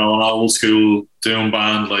now, an old school doom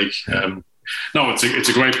band. Like, no, it's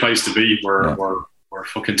a great place to be. We're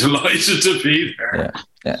fucking delighted to be there.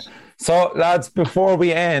 Yeah. So, lads, before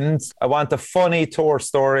we end, I want a funny tour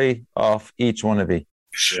story of each one of you.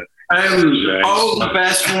 Shit. All the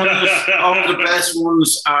best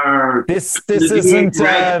ones are. This isn't.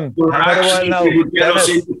 How do I know? Get us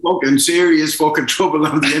into fucking serious fucking trouble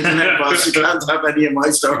on the internet, boss. You can't have any of my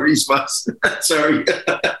stories, boss. Sorry.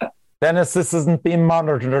 Dennis, this isn't being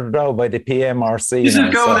monitored though by the PMRC. This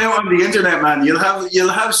is going out on the internet, man. You'll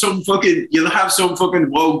have some fucking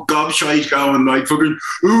woke gobshite going like fucking,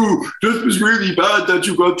 ooh, this was really bad that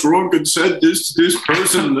you got drunk and said this to this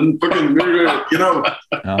person and fucking, you know.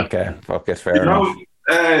 Okay, fuck it, fair enough.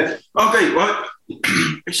 Okay,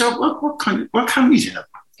 so what can we do?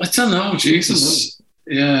 I don't know, Jesus.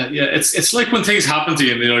 Yeah. It's like when things happen to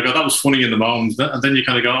you and you're like, oh, that was funny in the moment, and then you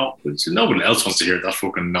kind of go, oh, nobody else wants to hear that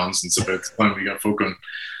fucking nonsense about the time we got fucking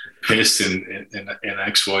pissed in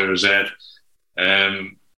X, Y, or Z. I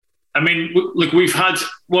mean, like we've had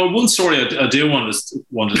one story I do want to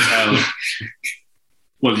tell.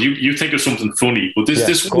 Well, you think of something funny, but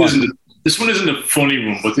this one isn't a funny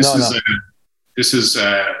one, but this is.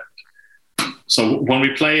 So when we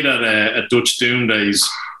played at Dutch Doom Days.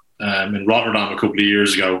 In Rotterdam a couple of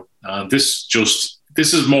years ago. This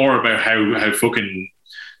is more about how fucking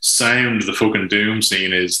sound the fucking doom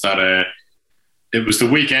scene is. That it was the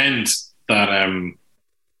weekend that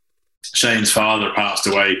Shane's father passed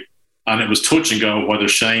away, and it was touch and go whether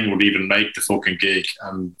Shane would even make the fucking gig.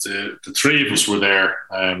 And the three of us were there.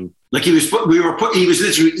 Like he was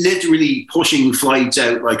literally pushing flights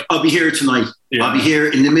out. Like, I'll be here tonight. Yeah. I'll be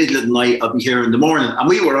here in the middle of the night. I'll be here in the morning. And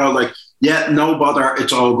we were all like, yeah, no bother.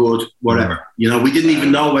 It's all good. Whatever. You know, we didn't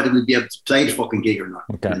even know whether we'd be able to play the fucking gig or not.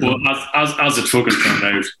 Okay. Well, as it fucking turned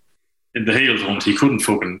out, in the Heald Hunt, he couldn't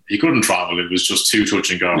travel. It was just too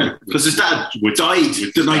touch and go. Because his dad died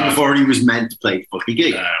the night before he was meant to play the fucking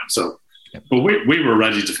gig. But we were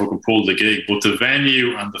ready to fucking pull the gig, but the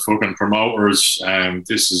venue and the fucking promoters,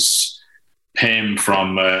 this is Pim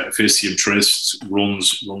from Officium Trist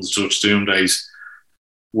runs Dutch Doom Days,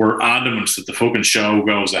 were adamant that the fucking show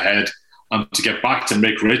goes ahead. And to get back to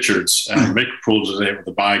Mick Richards, Mick pulled it out of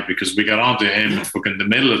the bag because we got onto him in fucking the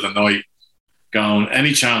middle of the night, going,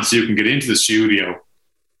 any chance you can get into the studio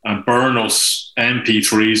and burn us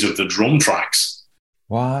MP3s of the drum tracks?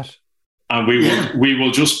 What? And we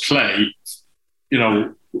will just play, you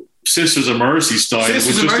know, Sisters of Mercy style.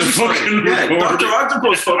 Sisters of Mercy style. Yeah, Dr.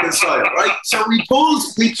 Octopus fucking style, right? So we pulled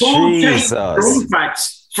drum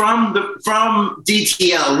tracks from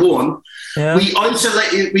DTL1. Yeah. We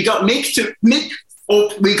isolated. We got Mick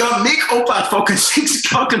up at fucking 6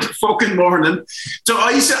 o'clock in the fucking morning to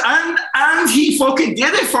and he fucking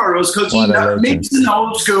did it for us because Mick's an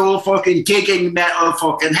old school fucking gigging metal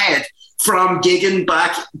fucking head from gigging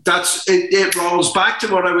back. It rolls back to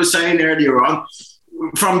what I was saying earlier on.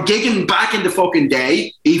 From gigging back in the fucking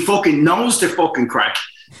day, he fucking knows the fucking crack.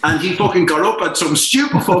 And he fucking got up at some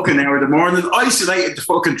stupid fucking hour in the morning, isolated the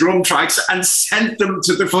fucking drum tracks and sent them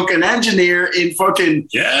to the fucking engineer in fucking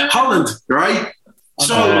Holland, right?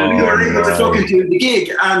 So we were able to fucking do the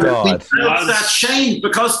gig. And we felt that Shane,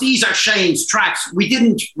 because these are Shane's tracks, we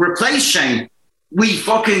didn't replace Shane. We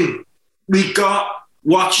got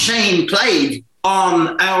what Shane played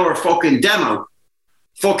on our fucking demo.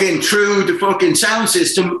 Fucking through the fucking sound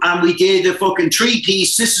system, and we did a fucking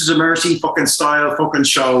 3-piece Sisters of Mercy fucking style fucking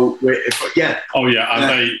show. And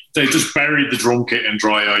they just buried the drum kit in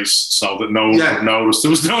dry ice so that no one noticed.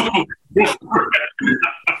 There was no.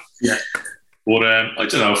 But I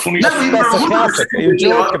don't know. Funny. That's a classic. You're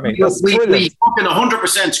joking me. We fucking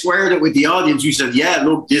 100% squared it with the audience. We said, "Yeah,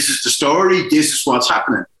 look, this is the story. This is what's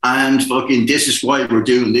happening, and fucking this is why we're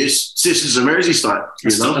doing this. Sisters of Mercy style."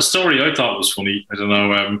 A story I thought was funny. I don't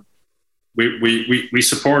know. We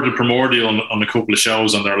supported Primordial on a couple of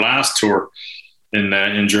shows on their last tour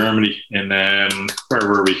in Germany. Where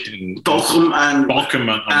were we? In Bochum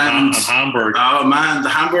and Hamburg. Oh man, the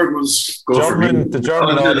Hamburg was good. The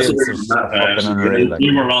German audience was fucking unreal.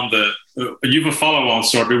 We were on the. You have a follow-on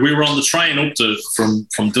story. We were on the train up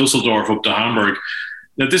from Dusseldorf up to Hamburg.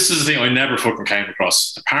 Now this is the thing I never fucking came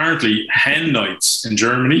across. Apparently, hen nights in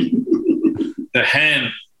Germany, the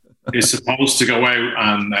hen is supposed to go out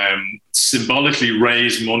and symbolically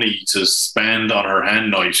raise money to spend on her hen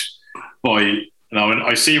night by. Now,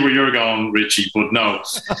 I see where you're going, Richie, but no.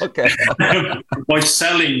 Okay. By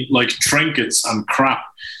selling like trinkets and crap.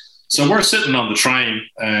 So we're sitting on the train,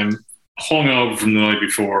 hungover from the night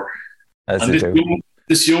before,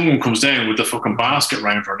 this young one comes down with the fucking basket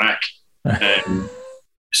around her neck.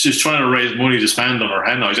 She's trying to raise money to spend on her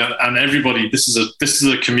hen night, and everybody. This is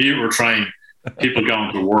a commuter train. People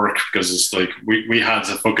going to work because it's like we had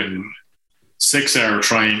a fucking 6-hour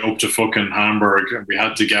train up to fucking Hamburg, and we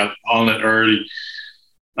had to get on it early.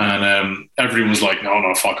 And everyone was like, no,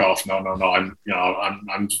 fuck off, no. I'm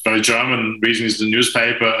very German, reading the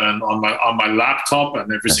newspaper and on my laptop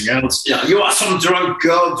and everything else. Yeah, you are some drunk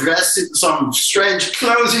girl dressed in some strange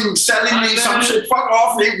clothing, selling me some shit. Fuck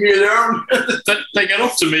off, leave me alone. They get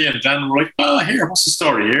up to me and then we're like, oh, here, what's the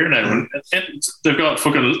story here now? And they've got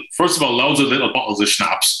fucking, first of all, loads of little bottles of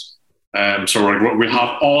schnapps. So we're like, we'll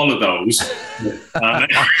have all of those. We're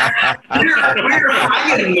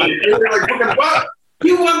hanging. We're like, fucking what?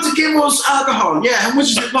 You want to give us alcohol? Yeah, how much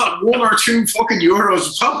is it? What, €1 or €2 fucking euros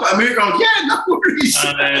a pop? And we're going, yeah, no worries.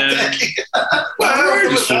 We're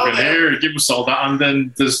just fucking here, give us all that. And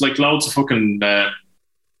then there's like loads of fucking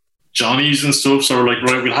Johnnies and stuff. So we're like,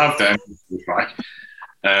 right, we'll have them. Right?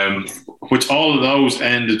 Which all of those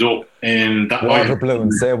ended up in that water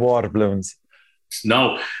balloons. Say water balloons.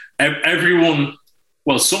 No, everyone.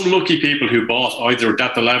 Well, some lucky people who bought either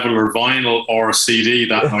Get the Level or vinyl or a CD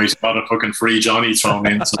that night got a fucking free Johnny thrown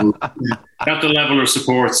in. So Get the Leveler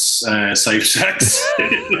supports safe sex.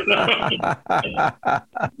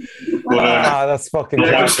 That's fucking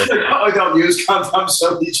classic. I don't use condoms,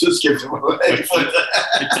 so he just gives them away.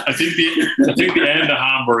 I think the end of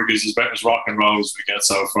Hamburg is about as rock and roll as we get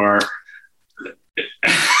so far.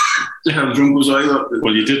 How drunk was I?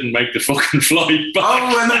 Well, you didn't make the fucking flight back.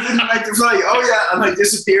 Oh, and I didn't make the flight. Oh, yeah, and I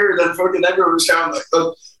disappeared, and fucking everyone was going like,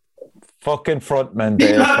 fucking frontman.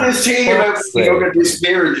 People have this thing about fucking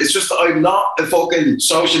disappearing. It's just that I'm not a fucking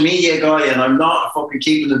social media guy, and I'm not a fucking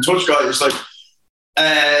keeping in touch guy. It's like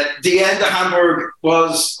the end of Hamburg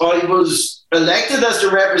was I was elected as the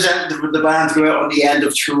representative of the band to go out on the end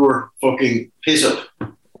of tour fucking piss up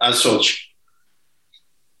as such.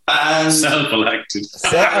 And self-elected.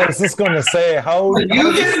 I was just going to say, how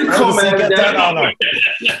didn't come out get that honor?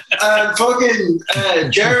 And fucking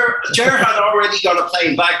Ger had already got a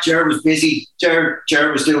plane back. Ger was busy. Ger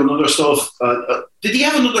was doing other stuff. Did he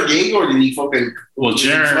have another gig, or did he fucking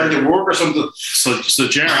trying to work or something? So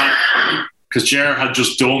Ger had, because Ger had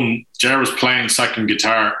just done. Ger was playing second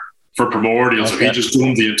guitar for Primordial, so he just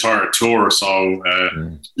done the entire tour. So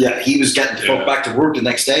yeah, he was getting the fuck back to work the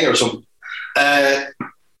next day or something.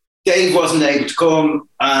 Dave wasn't able to come,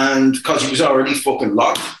 and because he was already fucking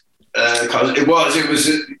locked. Because it was.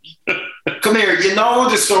 Come here, you know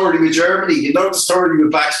the story with Germany, you know the story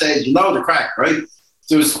with backstage, you know the crack, right?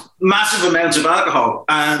 There was massive amounts of alcohol,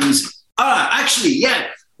 and actually, yeah,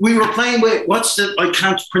 we were playing with I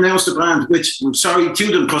can't pronounce the band, which I'm sorry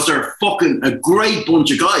to them because they're fucking a great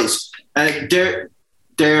bunch of guys.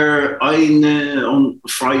 They're on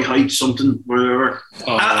Freiheit something, whatever.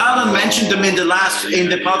 Alan mentioned them in the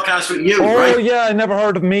podcast with you, right? Oh yeah, I never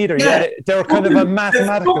heard of them either. Yeah, they were kind of a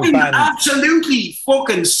mathematical band. Absolutely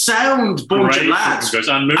fucking sound bunch of lads.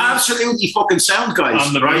 Absolutely fucking sound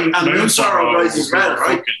guys, right? And Moon Sorrow guys as well,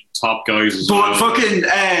 right? Top guys as well. But fucking,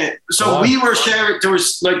 so we were sharing. There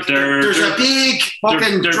was like there's a big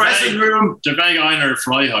fucking dressing room. Der Weg einer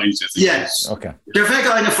Freiheit. Yes. Okay. Der Weg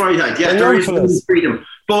einer Freiheit. Yeah, there is freedom.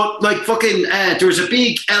 But like fucking, there was a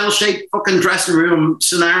big L-shaped fucking dressing room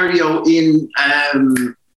scenario in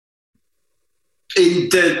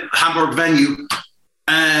the Hamburg venue,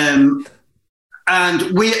 and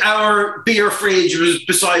our beer fridge was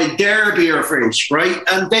beside their beer fridge, right?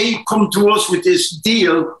 And they come to us with this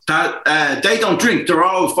deal that they don't drink; they're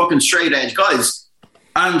all fucking straight edge guys.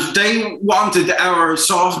 And they wanted our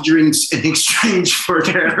soft drinks in exchange for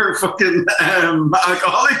their fucking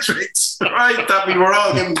alcoholic drinks, right? That we were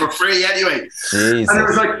all giving for free anyway. Jesus. And it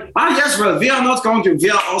was like, yes, well, we are not going to, we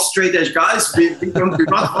are all straight edge guys. We don't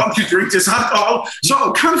want to drink this alcohol.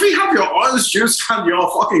 So can we have your orange juice and your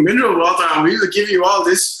fucking mineral water, and we will give you all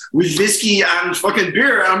this with whiskey and fucking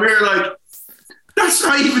beer? And we were like, that's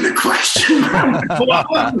not even a question.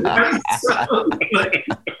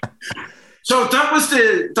 So that was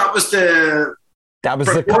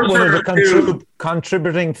one of the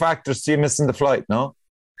contributing factors to you missing the flight. No,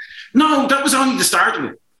 that was only the start of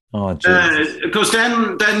it. Oh, Jesus. Because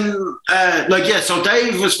then, so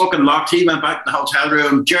Dave was fucking locked. He went back to the hotel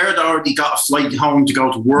room. Jared already got a flight home to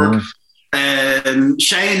go to work.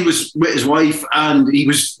 Shane was with his wife, and he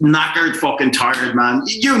was knackered, fucking tired, man.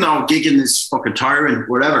 You know, gigging is fucking tiring,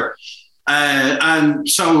 whatever. And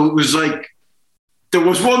so it was like, there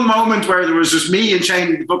was one moment where there was just me and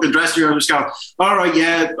Shane in the fucking dressing room. I was going, all right,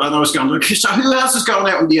 yeah. And I was going, okay, so who else is going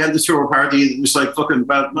out on the end of the tour party? It was like, fucking,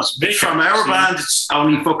 well, from our band, it's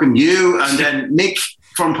only fucking you. And then Nick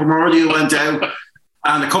from Primordial went out,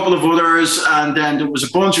 and a couple of others. And then there was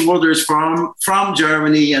a bunch of others from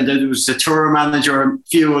Germany. And then there was the tour manager and a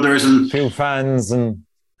few others. And a few fans. And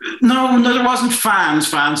No, there wasn't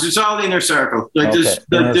fans. It's all inner circle. Like Okay,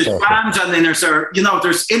 there's circle. fans and inner circle. You know,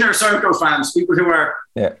 there's inner circle fans, people who are,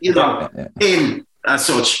 in as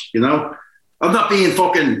such. You know, I'm not being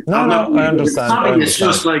fucking. No, I understand. It's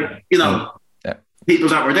just like, you know, people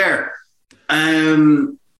that were there.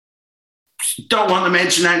 Don't want to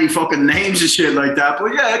mention any fucking names and shit like that,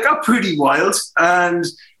 but yeah, it got pretty wild, and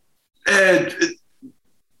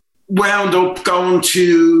wound up going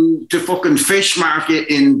to the fucking fish market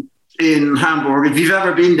in Hamburg. If you've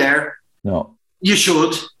ever been there, no, you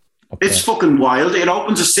should. Okay. It's fucking wild. It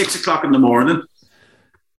opens at 6:00 in the morning,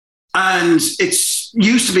 and it's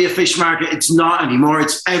used to be a fish market. It's not anymore.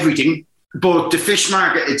 It's everything. But the fish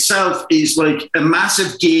market itself is like a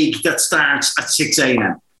massive gig that starts at 6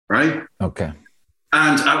 a.m. Right? Okay.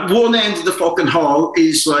 And at one end of the fucking hall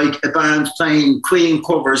is like a band playing Queen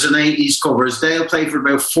covers and 80s covers. They'll play for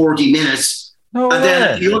about 40 minutes. Then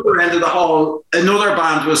at the other end of the hall, another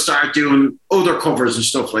band will start doing other covers and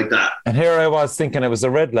stuff like that. And here I was thinking it was a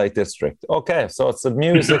red light district. Okay, so it's the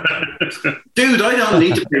music. Dude, I don't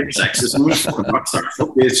need to pay for sexism. I'm just fucking rockstar.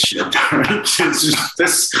 Fuck this shit. It's just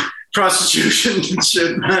this prostitution and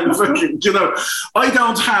shit, man. Fucking, you know, I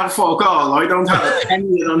don't have fuck all. I don't have a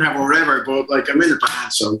penny. I don't have whatever. But like, I'm in a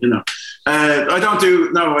band, so you know, I don't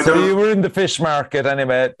do. No, I don't. So you were in the fish market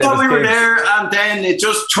anyway. So we were there, and then it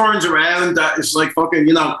just turns around. That it's like fucking,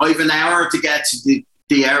 you know, I have an hour to get to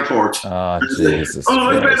the airport. Oh, Jesus.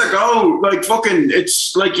 I better go. Like, fucking,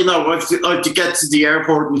 it's like, you know, I have to get to the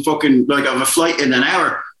airport and fucking, like, I have a flight in an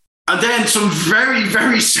hour. And then some very,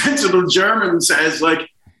 very sensible German says, like,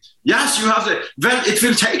 yes, you have to, it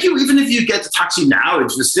will take you, even if you get the taxi now,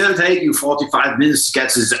 it will still take you 45 minutes to get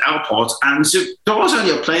to the airport. And so doors on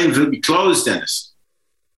your plane will be closed, Dennis.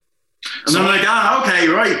 And I'm like, okay,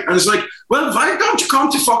 right. And it's like, well, why don't you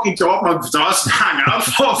come to fucking Dortmund with us and hang out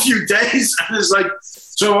for a few days? And it's like,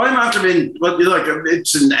 so I'm after being, like,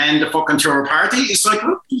 it's an end of fucking tour party. It's like,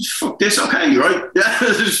 well, fuck this, okay, right?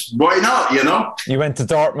 Yeah, why not, you know? You went to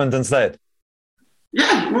Dortmund instead?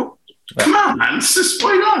 Yeah, well, come on, man. It's just,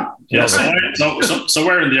 why not? Yeah, so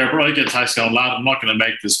we're in the airport. I get a text going, lad, I'm not going to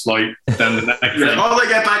make this flight. Then the next thing, all I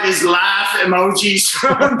get back is laugh emojis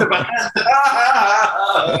from the band.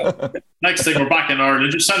 Next thing, we're back in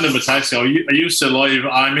Ireland. Just send them a text. Go, are you still alive?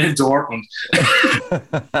 I'm in Dortmund.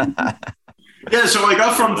 Yeah, so I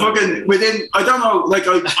got from fucking within, I don't know, like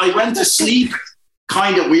I went to sleep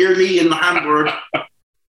kind of weirdly in Hamburg,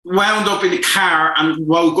 wound up in the car and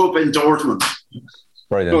woke up in Dortmund.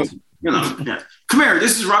 Brilliant. So, you know, yeah. Come here,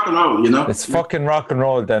 this is rock and roll, you know? It's fucking rock and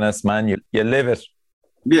roll, Dennis, man. You live it.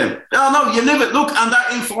 Yeah. No, you live it. Look, and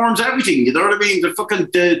that informs everything. You know what I mean?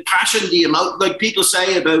 The passion, the amount, like people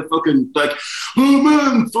say about fucking, like, oh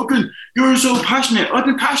man, fucking, you're so passionate. I've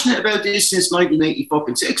been passionate about this since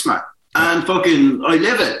 1986, man. And fucking, I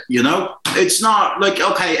live it, you know? It's not like,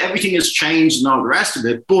 okay, everything has changed and all the rest of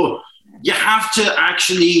it, but you have to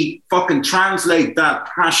actually fucking translate that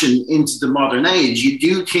passion into the modern age. You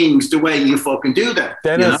do things the way you fucking do them.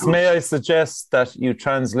 Dennis, you know? may I suggest that you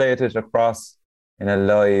translate it across in a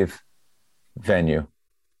live venue?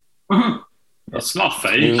 Mm-hmm. It's not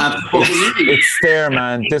fake. It's there,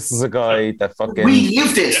 man. This is a guy that fucking... We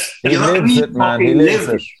live this. He lives it, man. He lives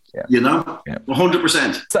it. Yeah. You know? Yeah.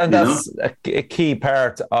 100%. And that's a key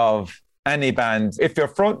part of any band. If your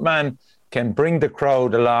frontman can bring the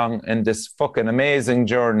crowd along in this fucking amazing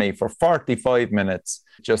journey for 45 minutes,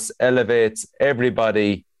 just elevates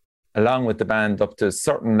everybody along with the band up to a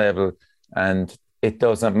certain level, and it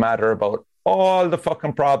doesn't matter about all the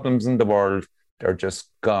fucking problems in the world. They're just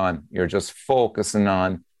gone. You're just focusing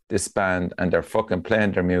on this band and they're fucking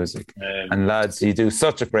playing their music. And lads, you do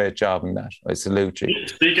such a great job in that. I salute you.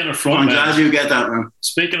 Speaking of frontmen, I'm glad you get that, man.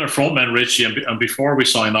 Speaking of frontmen, Richie, and before we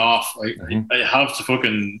sign off, I have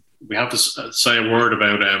to we have to say a word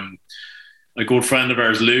about a good friend of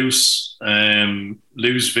ours, Luce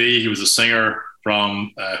V. He was a singer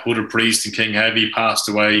from Hooded Priest and King Heavy, passed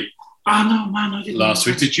away. Oh no, man! I didn't last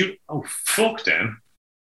week. Did you? Oh fuck, then.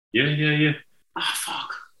 Yeah. Oh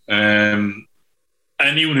fuck.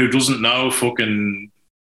 Anyone who doesn't know fucking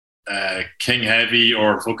King Heavy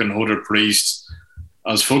or fucking Hooded Priest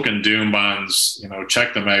as fucking doom bands, you know,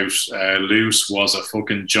 check them out. Luce was a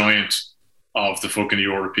fucking giant of the fucking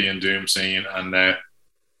European doom scene, and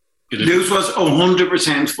Luce was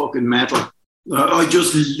 100% fucking metal. I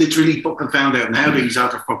just literally fucking found out now that he's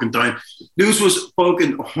after fucking dying. Luce was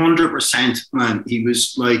fucking 100%, man. He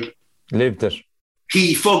was like... lived it.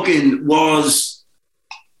 He fucking was...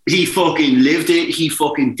 He fucking lived it. He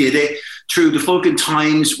fucking did it through the fucking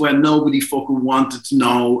times when nobody fucking wanted to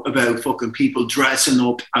know about fucking people dressing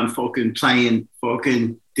up and fucking playing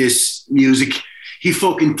fucking this music. He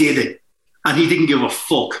fucking did it. And he didn't give a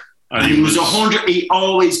fuck. And he was 100, he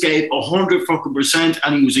always gave 100 fucking %,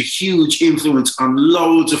 and he was a huge influence on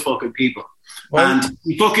loads of fucking people. Well, and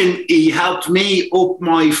he helped me up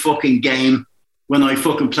my fucking game when I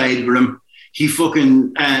fucking played with him. He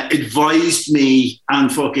fucking advised me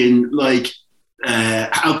and fucking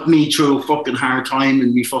helped me through a fucking hard time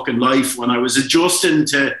in my fucking life when I was adjusting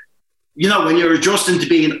to, when you're adjusting to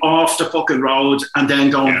being off the fucking road and then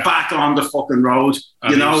going back on the fucking road,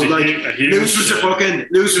 Luce was a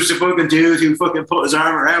fucking dude who fucking put his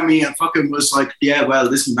arm around me and fucking was like, yeah, well,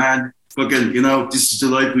 listen, man, fucking, this is the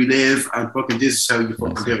life we live and fucking this is how you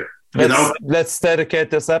fucking do it. Let's dedicate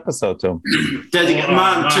this episode to him.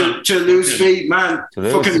 Dedicate, to Luce Feet, man.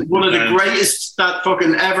 Fucking one of the greatest that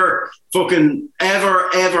fucking ever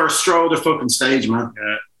strode the fucking stage, man.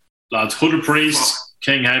 Yeah. Lads, Hooded Priest,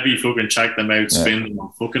 King Heavy, fucking check them out. Spin them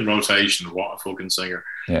on fucking rotation. What a fucking singer.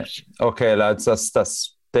 Yeah. Okay, lads.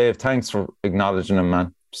 That's Dave. Thanks for acknowledging him,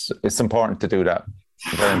 man. It's important to do that.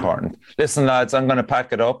 Very important. Listen, lads, I'm going to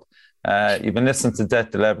pack it up. You've been listening to Death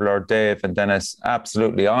to Leveler, Dave and Dennis.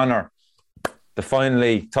 Absolutely honour to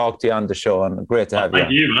finally talk to you on the show, and great to have you.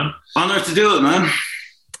 Thank you, man. Honour to do it, man.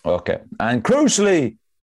 Okay. And crucially,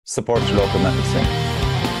 support your local metal scene.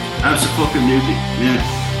 Absolutely.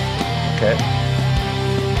 Yeah. Okay.